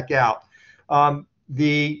come back out.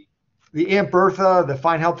 The Aunt Bertha, the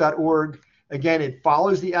findhelp.org, again, it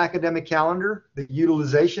follows the academic calendar, the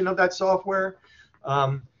utilization of that software.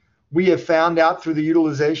 We have found out through the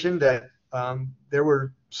utilization that there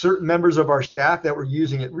were certain members of our staff that were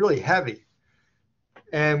using it really heavy.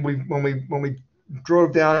 And when we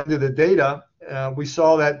drove down into the data, we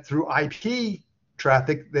saw that through IP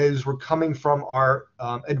traffic, those were coming from our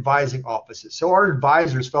advising offices. So our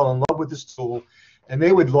advisors fell in love with this tool, and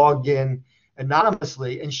they would log in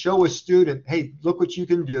anonymously and show a student, hey, look what you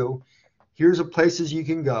can do. Here's the places you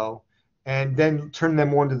can go, and then turn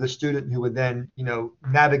them on to the student who would then, you know,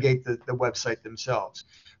 navigate the website themselves.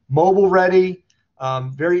 Mobile ready,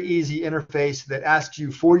 very easy interface that asks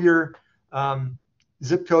you for your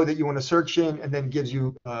zip code that you want to search in, and then gives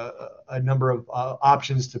you a number of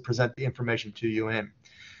options to present the information to you in.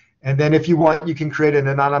 And then if you want, you can create an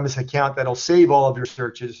anonymous account that'll save all of your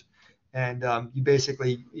searches, and you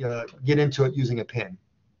basically get into it using a PIN.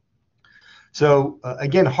 So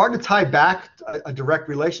again, hard to tie back a direct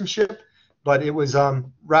relationship, but it was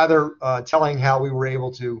rather telling how we were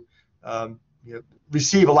able to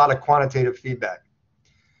receive a lot of quantitative feedback.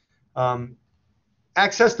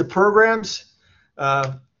 Access to programs.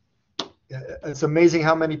 It's amazing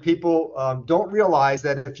how many people don't realize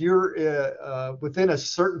that if you're within a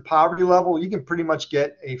certain poverty level, you can pretty much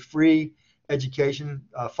get a free education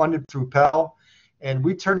funded through Pell. And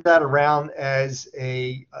we turned that around as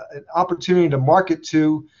an opportunity to market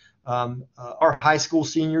to our high school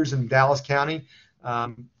seniors in Dallas County.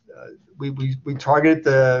 We targeted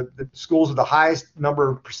the schools with the highest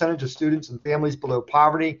percentage of students and families below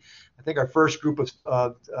poverty. I think our first group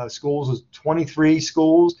of schools was 23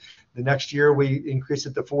 schools. The next year we increased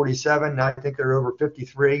it to 47. Now I think there are over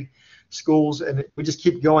 53 schools, and we just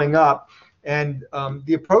keep going up. And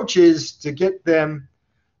the approach is to get them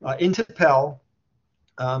into Pell,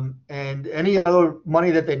 And any other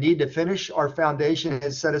money that they need to finish, our foundation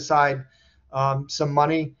has set aside some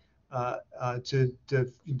money to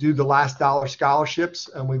do the last dollar scholarships.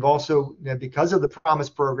 And we've also, because of the Promise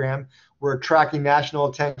program, we're attracting national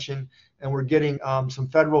attention, and we're getting some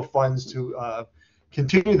federal funds to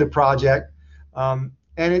continue the project. And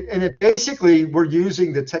it basically, we're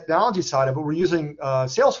using the technology side of it. We're using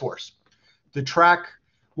Salesforce to track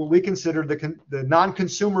what we consider the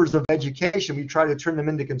non-consumers of education. We try to turn them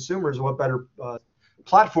into consumers. What better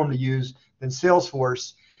platform to use than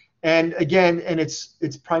Salesforce? And again,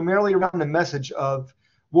 it's primarily around the message of,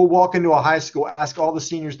 we'll walk into a high school, ask all the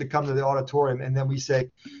seniors to come to the auditorium, and then we say,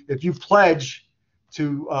 if you pledge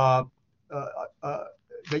to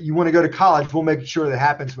that you want to go to college, we'll make sure that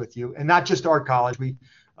happens with you. And not just our college. We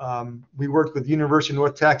worked with University of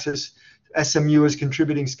North Texas. SMU is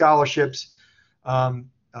contributing scholarships.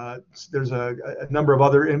 There's a number of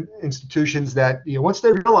other institutions that, once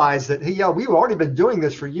they realize that, hey, yeah, we've already been doing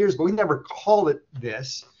this for years, but we never called it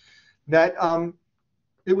this, that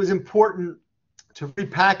it was important to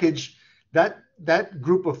repackage that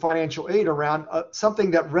group of financial aid around something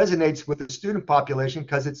that resonates with the student population,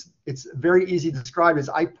 because it's very easy to describe as,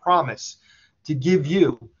 I promise to give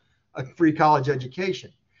you a free college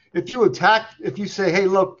education. If you say, hey,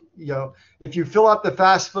 look, if you fill out the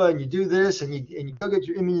FAFSA and you do this and you go get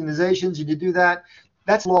your immunizations and you do that,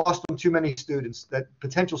 that's lost on too many students,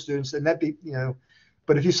 potential students, and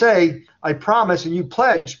but if you say, I promise, and you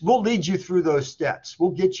pledge, we'll lead you through those steps. We'll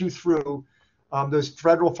get you through those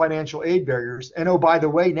federal financial aid barriers. And oh, by the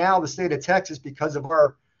way, now the state of Texas, because of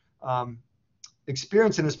our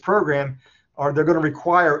experience in this program, they're going to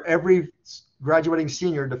require every graduating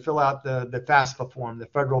senior to fill out the FAFSA form, the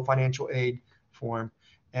federal financial aid form.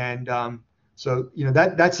 And so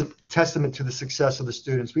that's a testament to the success of the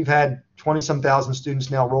students. We've had 20-some thousand students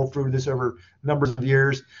now roll through this over numbers of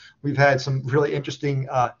years. We've had some really interesting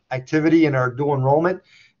activity in our dual enrollment.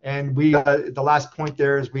 And the last point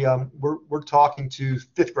there is we're talking to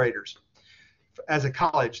fifth graders as a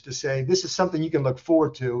college to say, this is something you can look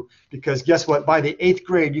forward to, because guess what? By the 8th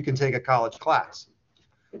grade, you can take a college class.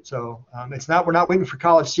 So we're not waiting for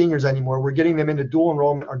college seniors anymore. We're getting them into dual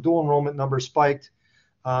enrollment. Our dual enrollment number spiked.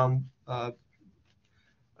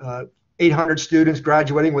 800 students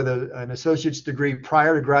graduating with an associate's degree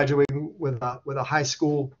prior to graduating with a high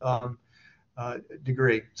school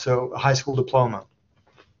degree, so a high school diploma.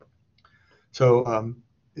 So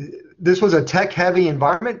this was a tech-heavy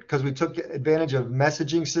environment because we took advantage of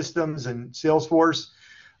messaging systems and Salesforce.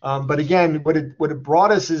 But again, what it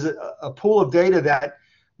brought us is a pool of data that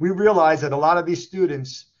we realized that a lot of these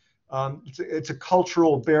students, it's a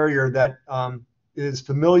cultural barrier that is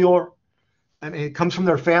familiar. I mean, it comes from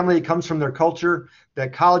their family, it comes from their culture,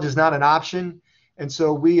 that college is not an option. And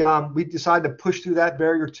so we decided to push through that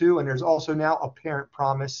barrier too. And there's also now a parent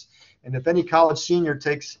promise. And if any college senior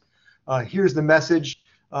takes, here's the message,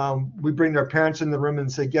 we bring their parents in the room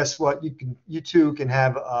and say, guess what, you too can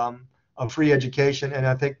have a free education. And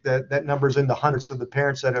I think that number's in the hundreds of the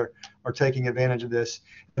parents that are taking advantage of this.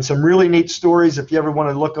 And some really neat stories, if you ever want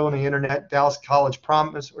to look on the internet, Dallas College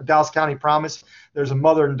Promise or Dallas County Promise, there's a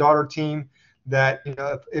mother and daughter team that,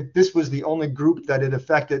 if this was the only group that it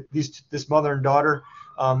affected, this mother and daughter,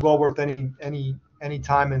 well worth any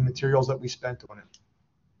time and materials that we spent on it.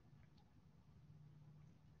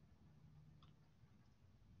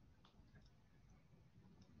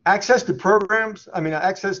 Access to programs,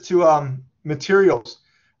 access to materials.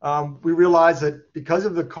 We realized that because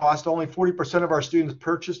of the cost, only 40% of our students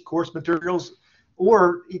purchased course materials,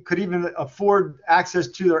 or could even afford access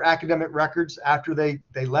to their academic records after they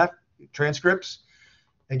left, transcripts.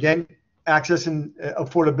 Again, access and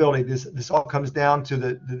affordability. This all comes down to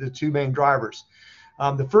the two main drivers.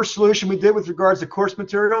 The first solution we did with regards to course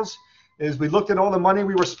materials is we looked at all the money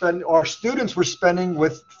our students were spending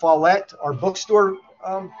with Follett, our bookstore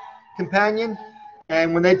companion,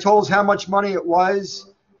 and when they told us how much money it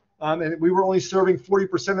was, and we were only serving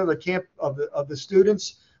 40% of the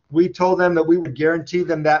students, we told them that we would guarantee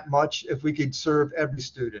them that much if we could serve every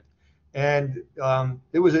student. And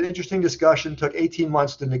it was an interesting discussion. Took 18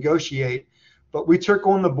 months to negotiate, but we took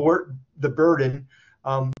on the burden.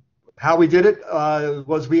 How we did it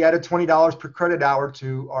was we added $20 per credit hour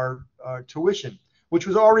to our tuition, which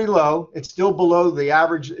was already low. It's still below the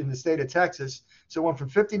average in the state of Texas. So it went from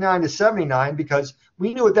 59 to 79 because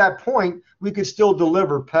we knew at that point we could still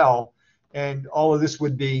deliver Pell, and all of this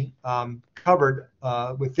would be covered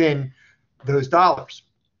within those dollars.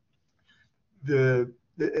 The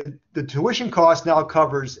tuition cost now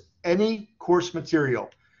covers any course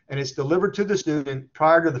material, and it's delivered to the student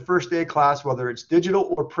prior to the first day of class, whether it's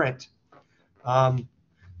digital or print.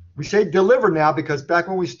 We say deliver now because back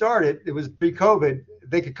when we started, it was pre-COVID.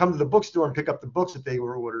 They could come to the bookstore and pick up the books that they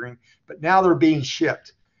were ordering, but now they're being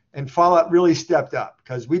shipped. And Follett really stepped up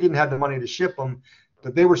because we didn't have the money to ship them,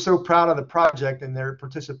 but they were so proud of the project and their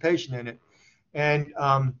participation in it. And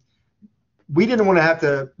we didn't want to have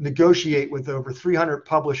to negotiate with over 300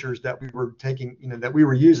 publishers that we were taking, that we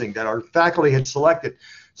were using, that our faculty had selected.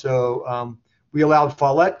 So we allowed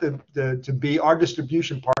Follett to be our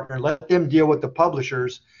distribution partner, let them deal with the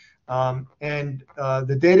publishers. And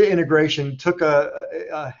the data integration took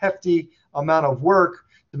a hefty amount of work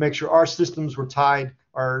to make sure our systems were tied,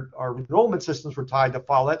 our enrollment systems were tied to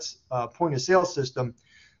Follett's point of sale system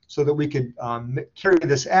so that we could carry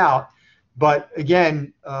this out. But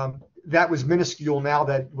again, that was minuscule now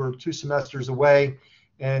that we're 2 semesters away,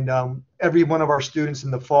 and every one of our students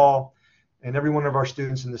in the fall and every one of our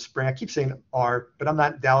students in the spring, I keep saying are, but I'm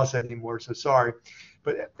not in Dallas anymore, so sorry.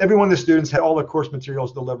 But every one of the students had all their course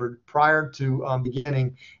materials delivered prior to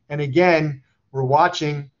beginning. And again, we're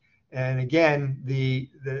watching, and again, the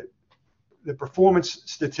performance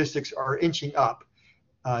statistics are inching up,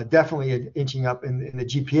 definitely inching up in the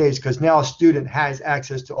GPAs, because now a student has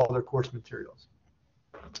access to all their course materials.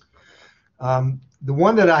 The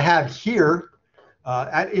one that I have here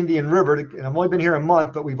at Indian River, and I've only been here a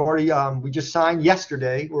month, but we've already, we just signed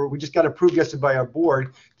yesterday, or we just got approved yesterday by our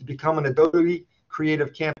board to become an Adobe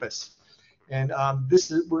Creative Campus. And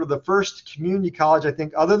we're the first community college, I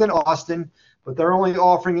think, other than Austin, but they're only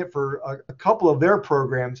offering it for a couple of their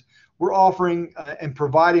programs. We're offering and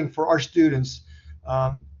providing for our students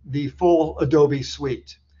the full Adobe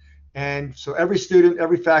suite. And so every student,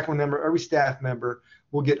 every faculty member, every staff member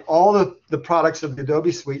will get all the products of the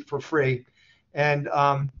Adobe suite for free. And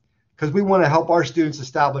because we want to help our students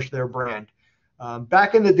establish their brand.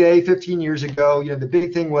 Back in the day, 15 years ago, the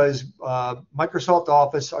big thing was Microsoft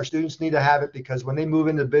Office. Our students need to have it because when they move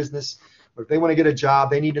into business or if they want to get a job,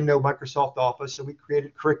 they need to know Microsoft Office. So we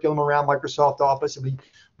created curriculum around Microsoft Office, and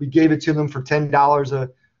we gave it to them for $10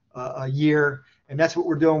 a year. And that's what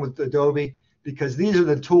we're doing with Adobe, because these are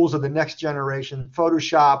the tools of the next generation: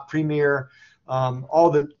 Photoshop, Premiere, all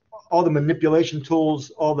the manipulation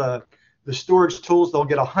tools, all the storage tools. They'll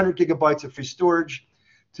get 100 gigabytes of free storage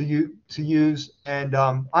to use. And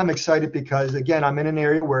I'm excited because, again, I'm in an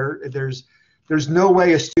area where there's no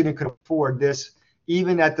way a student could afford this,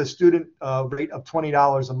 even at the student rate of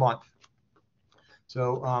 $20 a month.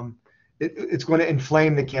 So it's going to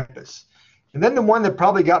inflame the campus. And then the one that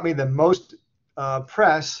probably got me the most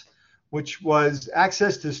press, which was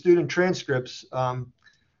access to student transcripts. A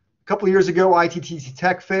couple of years ago, ITTC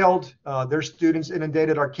Tech failed. Their students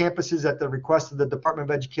inundated our campuses at the request of the Department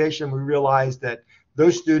of Education. We realized that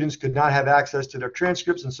those students could not have access to their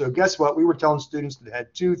transcripts. And so guess what? We were telling students that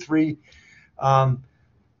had 2-3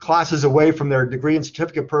 classes away from their degree and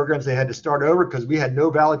certificate programs, they had to start over because we had no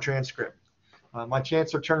valid transcript. My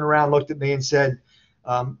chancellor turned around, looked at me and said,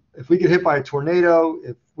 if we get hit by a tornado,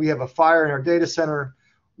 if we have a fire in our data center,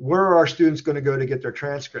 where are our students going to go to get their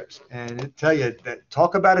transcripts? And I tell you,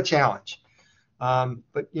 talk about a challenge.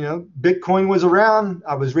 But Bitcoin was around.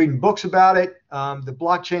 I was reading books about it. The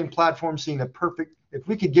blockchain platform seemed a perfect. If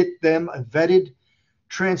we could get them a vetted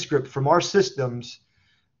transcript from our systems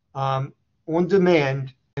on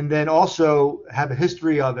demand, and then also have a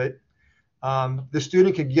history of it, the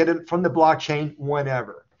student could get it from the blockchain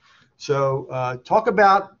whenever. So talk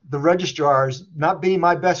about the registrars not being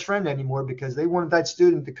my best friend anymore, because they wanted that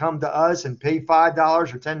student to come to us and pay $5 or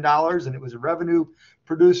 $10, and it was a revenue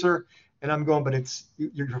producer. And I'm going, but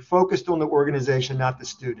you're focused on the organization, not the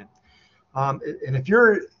student. And if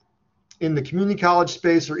you're in the community college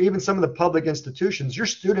space or even some of the public institutions, your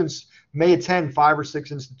students may attend 5 or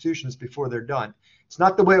 6 institutions before they're done. It's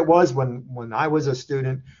not the way it was when I was a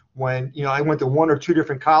student, when I went to 1 or 2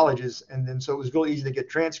 different colleges, and then so it was really easy to get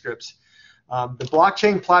transcripts. The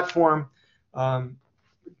blockchain platform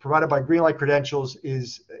provided by Greenlight Credentials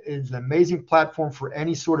is an amazing platform for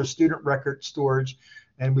any sort of student record storage,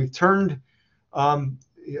 and we've turned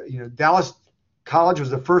Dallas College was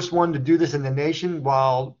the first one to do this in the nation,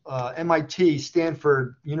 while MIT,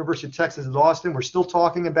 Stanford, University of Texas at Austin, we're still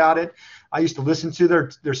talking about it. I used to listen to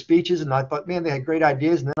their speeches, and I thought, man, they had great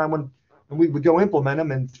ideas. And then we would go implement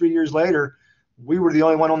them, and 3 years later, we were the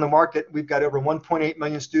only one on the market. We've got over 1.8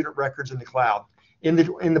 million student records in the cloud, in the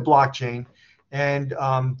blockchain, and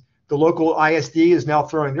the local ISD is now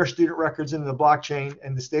throwing their student records into the blockchain.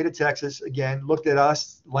 And the state of Texas, again, looked at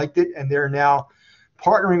us, liked it, and they're now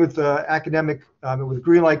partnering with the with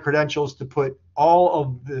Greenlight Credentials to put all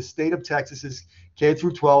of the state of Texas's K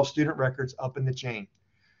through 12 student records up in the chain.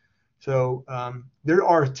 So there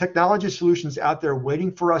are technology solutions out there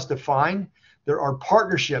waiting for us to find, There are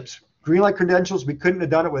partnerships. Greenlight Credentials, we couldn't have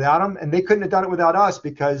done it without them, and they couldn't have done it without us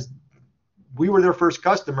because we were their first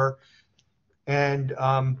customer, and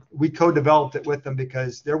we co-developed it with them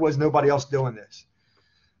because there was nobody else doing this.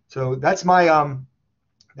 So that's my I'm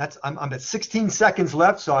at 16 seconds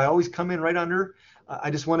left, so I always come in right under. I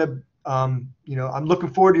just want to I'm looking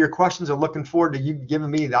forward to your questions. I'm looking forward to you giving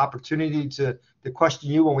me the opportunity to question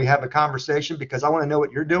you when we have a conversation, because I want to know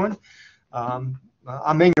what you're doing.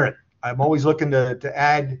 I'm ignorant. I'm always looking to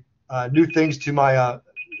add new things to my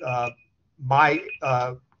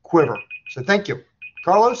quiver. So thank you.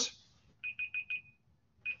 Carlos?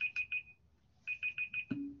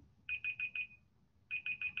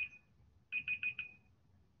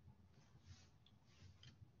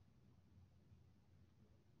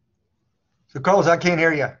 So Carlos, I can't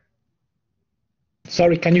hear you.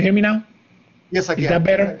 Sorry, can you hear me now? Yes, I can. Is that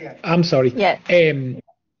better? I'm sorry. Yes.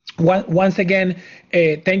 Once again,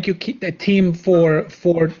 thank you, team, for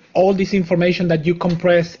all this information that you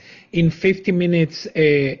compress in 50 minutes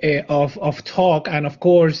of talk, and of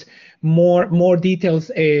course more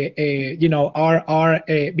details are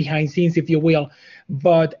behind scenes, if you will.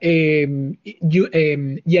 But Yelixa,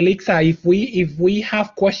 if we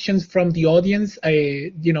have questions from the audience,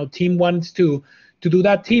 team wants to do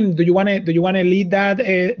that. Team, do you want to lead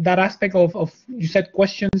that aspect of you said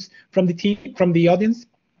questions from the team, from the audience?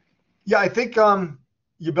 Yeah, I think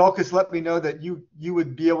Yubelkis let me know that you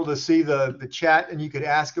would be able to see the chat and you could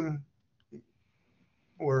ask them,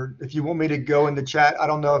 or if you want me to go in the chat, I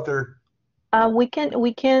don't know if they're. We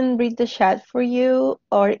can read the chat for you,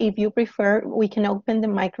 or if you prefer, we can open the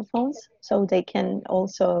microphones so they can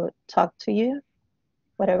also talk to you.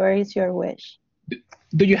 Whatever is your wish.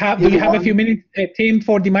 Do you have a few minutes, team,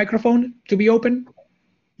 for the microphone to be open?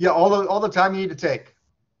 Yeah, all the time you need to take.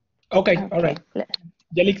 Okay. All right.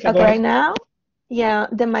 Yelixa, okay, right now, yeah,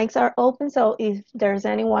 the mics are open. So if there's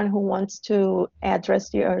anyone who wants to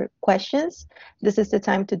address your questions, this is the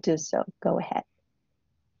time to do so. Go ahead.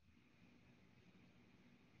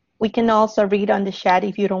 We can also read on the chat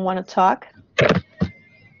if you don't want to talk.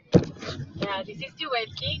 Yeah, this is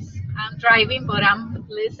Yubelkis. I'm driving, but I'm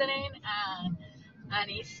listening, and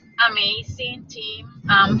it's amazing, team.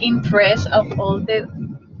 I'm impressed of all the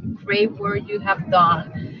great work you have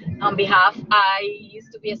done. On behalf, I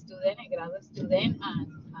used to be a student, a graduate student, and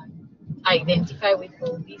identify with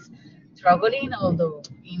all this struggling, although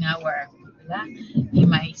in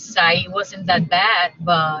my side it wasn't that bad,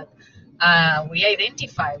 but we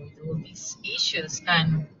identify with all these issues,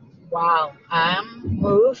 and wow, I'm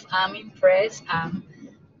moved, I'm impressed.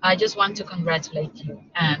 I just want to congratulate you,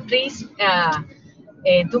 and please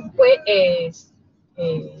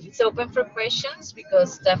it's open for questions,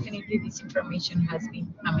 because definitely this information has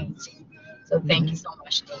been amazing. So thank you so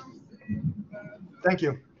much, Dave. Thank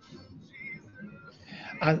you.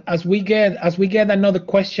 As we get another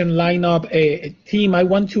question lined up, team, I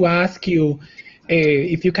want to ask you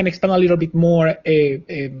if you can expand a little bit more.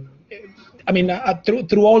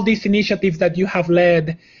 Through all these initiatives that you have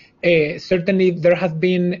led, certainly there has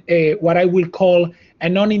been what I will call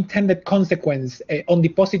an unintended consequence on the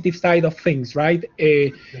positive side of things, right?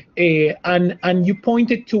 And you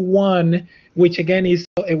pointed to one, which again is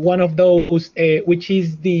one of those, which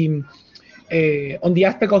is the on the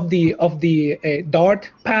aspect of the DART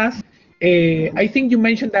pass. I think you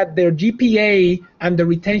mentioned that their GPA and the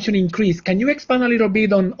retention increased. Can you expand a little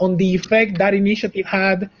bit on the effect that initiative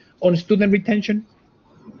had on student retention?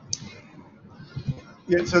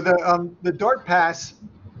 Yeah, so the DART pass,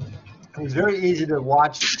 it was very easy to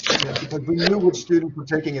watch, because we knew which students were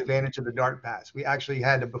taking advantage of the DART pass. We actually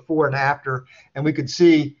had a before and after, and we could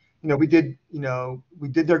see, we did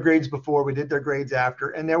their grades before, we did their grades after,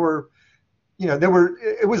 and it was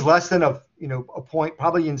less than a point,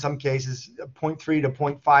 probably in some cases 0.3 to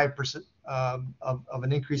 0.5% of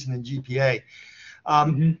an increase in the GPA.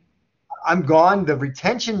 I'm gone. The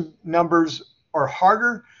retention numbers are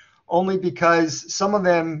harder, only because some of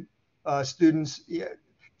them students,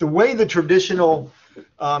 the way the traditional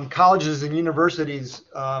colleges and universities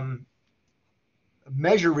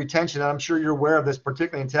measure retention, and I'm sure you're aware of this,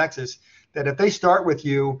 particularly in Texas, that if they start with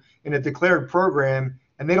you in a declared program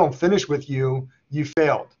and they don't finish with you, you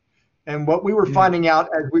failed. And what we were finding out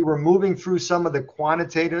as we were moving through some of the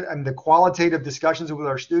quantitative and the qualitative discussions with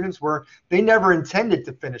our students were they never intended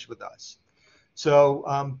to finish with us.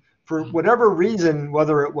 So for whatever reason,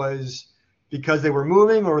 whether it was because they were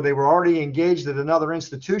moving or they were already engaged at another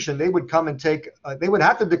institution, they would come and they would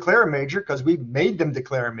have to declare a major because we made them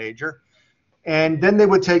declare a major. And then they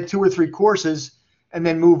would take 2 or 3 courses and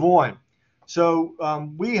then move on. So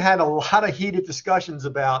we had a lot of heated discussions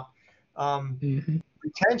about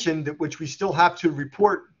retention, which we still have to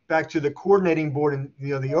report back to the coordinating board and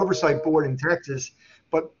the oversight board in Texas,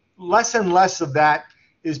 but less and less of that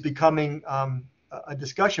is becoming a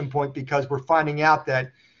discussion point, because we're finding out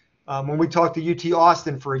that when we talk to UT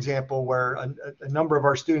Austin, for example, where a number of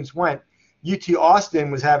our students went, UT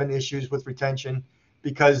Austin was having issues with retention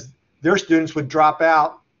because their students would drop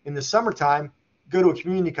out in the summertime, go to a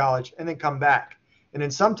community college, and then come back. And then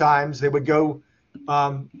sometimes they would go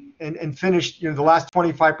and finish the last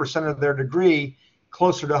 25% of their degree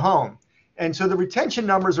closer to home. And so the retention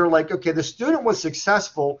numbers are like, okay, the student was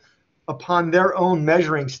successful upon their own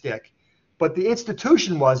measuring stick, but the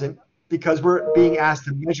institution wasn't, because we're being asked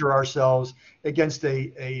to measure ourselves against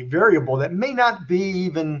a variable that may not be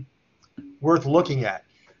even worth looking at.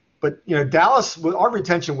 But Dallas, our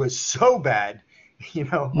retention was so bad,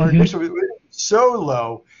 our initial was so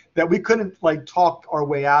low that we couldn't talk our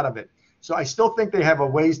way out of it. So I still think they have a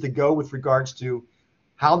ways to go with regards to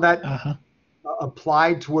how that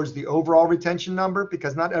applied towards the overall retention number,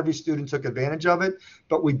 because not every student took advantage of it.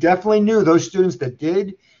 But we definitely knew those students that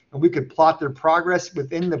did, and we could plot their progress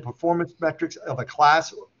within the performance metrics of a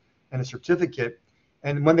class and a certificate.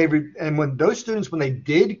 And when those students, when they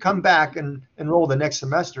did come back and enroll the next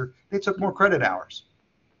semester, they took more credit hours.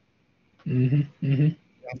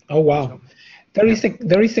 Oh wow! There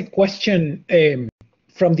is a question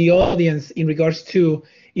from the audience in regards to: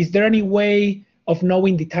 is there any way of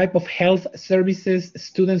knowing the type of health services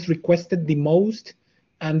students requested the most?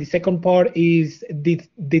 And the second part is: did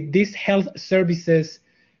these health services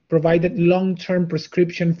provided long-term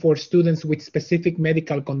prescription for students with specific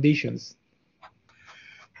medical conditions?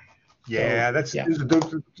 Yeah,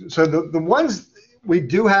 so the ones we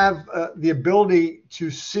do have the ability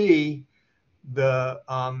to see the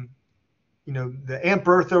the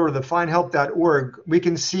AMP-ERTHA or the findhelp.org, we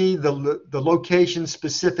can see the location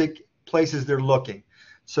specific places they're looking.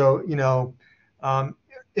 So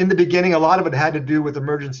in the beginning, a lot of it had to do with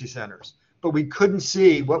emergency centers, but we couldn't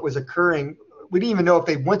see what was occurring. We didn't even know if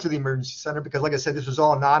they went to the emergency center, because like I said, this was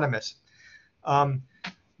all anonymous.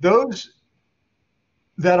 Those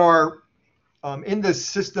that are in the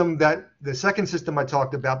system, the second system I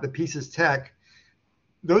talked about, the Pieces Tech,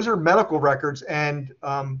 those are medical records, and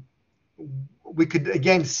we could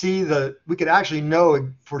again see we could actually know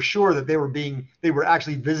for sure that they were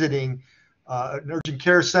actually visiting an urgent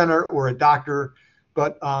care center or a doctor.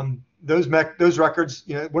 But those records,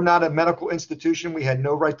 we're not a medical institution. We had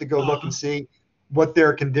no right to go look and see what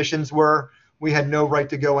their conditions were. We had no right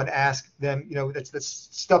to go and ask them. That's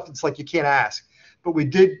stuff that's like you can't ask. But we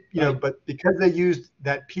did, but because they used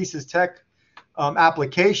that Pieces Tech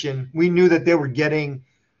application, we knew that they were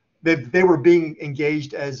being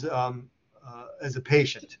engaged as a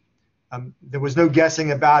patient. There was no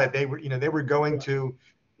guessing about it. They were going to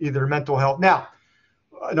either mental health. Now,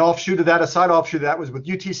 an offshoot of that, a side offshoot of that, was with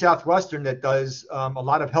UT Southwestern that does a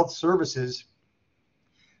lot of health services.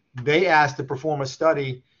 They asked to perform a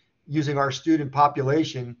study using our student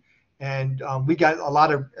population, and we got a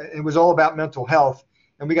lot of, it was all about mental health,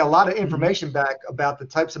 and we got a lot of information back about the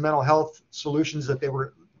types of mental health solutions that they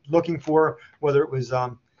were looking for, whether it was,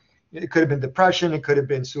 it could have been depression, it could have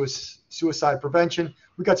been suicide prevention.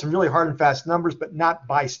 We got some really hard and fast numbers, but not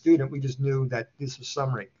by student. We just knew that this was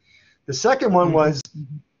summary. The second one was,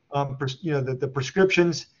 the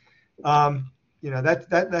prescriptions.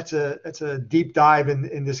 That's a deep dive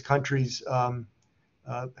in this country's,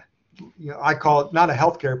 I call it not a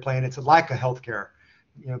healthcare plan. It's a lack of healthcare.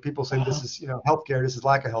 People say this is, healthcare. This is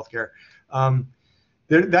lack of healthcare.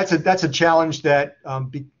 That's a challenge that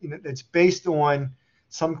it's based on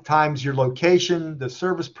sometimes your location, the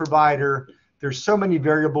service provider. There's so many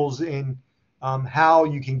variables in how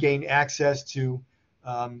you can gain access to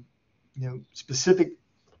specific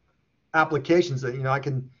applications that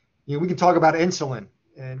we can talk about insulin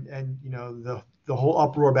and the whole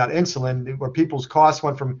uproar about insulin, where people's costs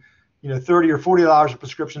went from $30 or $40 a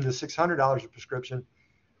prescription to $600 a prescription.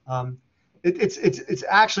 It's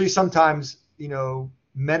actually sometimes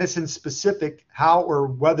medicine specific how or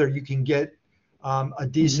whether you can get a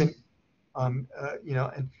decent I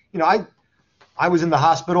was in the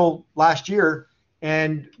hospital last year,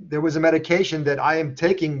 and there was a medication that I am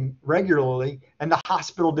taking regularly, and the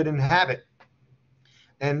hospital didn't have it.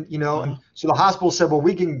 And so the hospital said, well,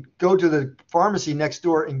 we can go to the pharmacy next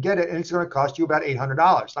door and get it, and it's going to cost you about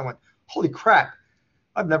 $800. I went, holy crap!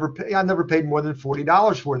 I've never paid more than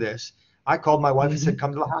 $40 for this. I called my wife and said,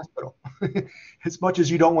 come to the hospital. As much as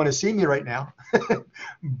you don't want to see me right now,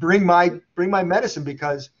 bring my medicine,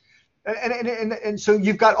 because and so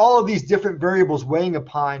you've got all of these different variables weighing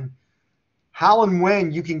upon how and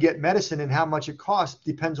when you can get medicine and how much it costs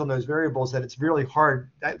depends on those variables. That it's really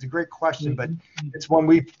hard. That's a great question, but it's one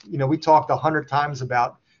we talked 100 times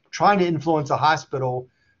about trying to influence a hospital,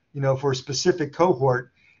 for a specific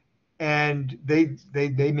cohort, and they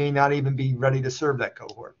may not even be ready to serve that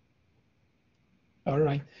cohort. All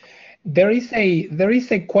right. There is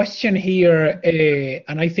a question here,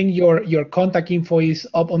 and I think your contact info is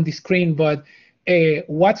up on the screen. But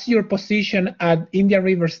what's your position at Indian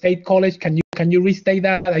River State College? Can you restate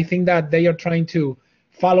that? I think that they are trying to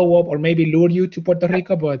follow up or maybe lure you to Puerto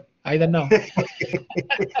Rico, but I don't know.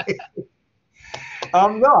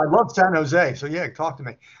 No, I love San Jose, so yeah, talk to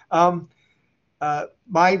me.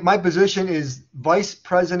 My position is Vice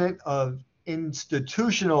President of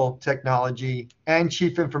Institutional Technology and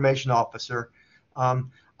Chief Information Officer.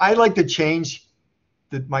 I like to change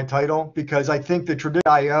my title because I think the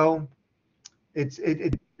traditional IO, there's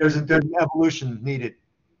an evolution needed.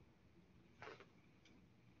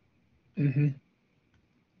 Mm-hmm.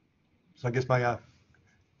 So I guess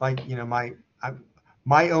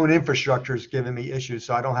my own infrastructure is giving me issues,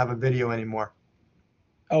 so I don't have a video anymore.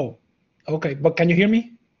 Oh, okay. But can you hear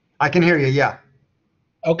me? I can hear you. Yeah.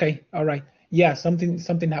 Okay. All right. Yeah. Something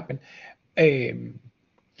happened.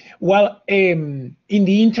 Well, in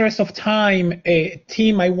the interest of time,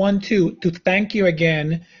 Tim, I want to thank you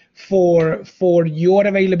again for your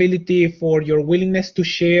availability, for your willingness to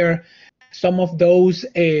share some of those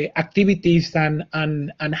activities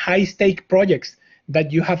and high stake projects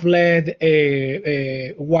that you have led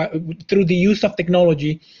through the use of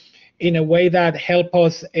technology in a way that help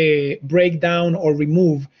us break down or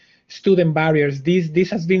remove student barriers. This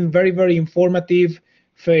has been very, very informative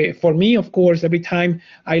for me, of course. Every time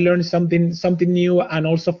I learn something new, and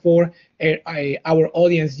also for our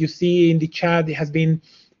audience. You see in the chat, it has been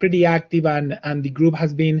pretty active, and the group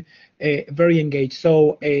has been very engaged.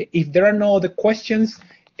 So if there are no other questions,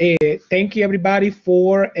 thank you everybody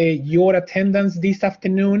for your attendance this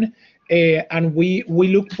afternoon, and we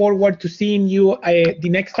look forward to seeing you the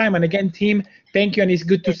next time. And again, Tim, thank you, and it's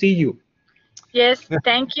good to see you. Yes,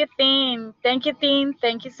 thank you, Tim. Thank you, Tim.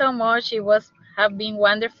 Thank you so much. It have been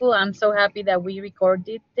wonderful. I'm so happy that we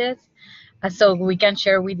recorded this, so we can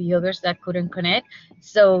share with the others that couldn't connect.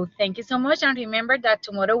 So thank you so much, and remember that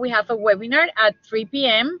tomorrow we have a webinar at 3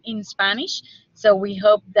 p.m. in Spanish. So we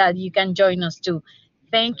hope that you can join us too.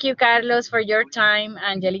 Thank you, Carlos, for your time.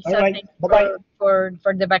 Angelica, All right. thank you Bye-bye.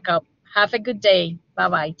 for the backup. Have a good day.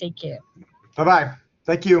 Bye-bye. Take care. Bye-bye.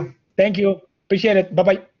 Thank you. Thank you. Appreciate it.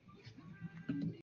 Bye-bye.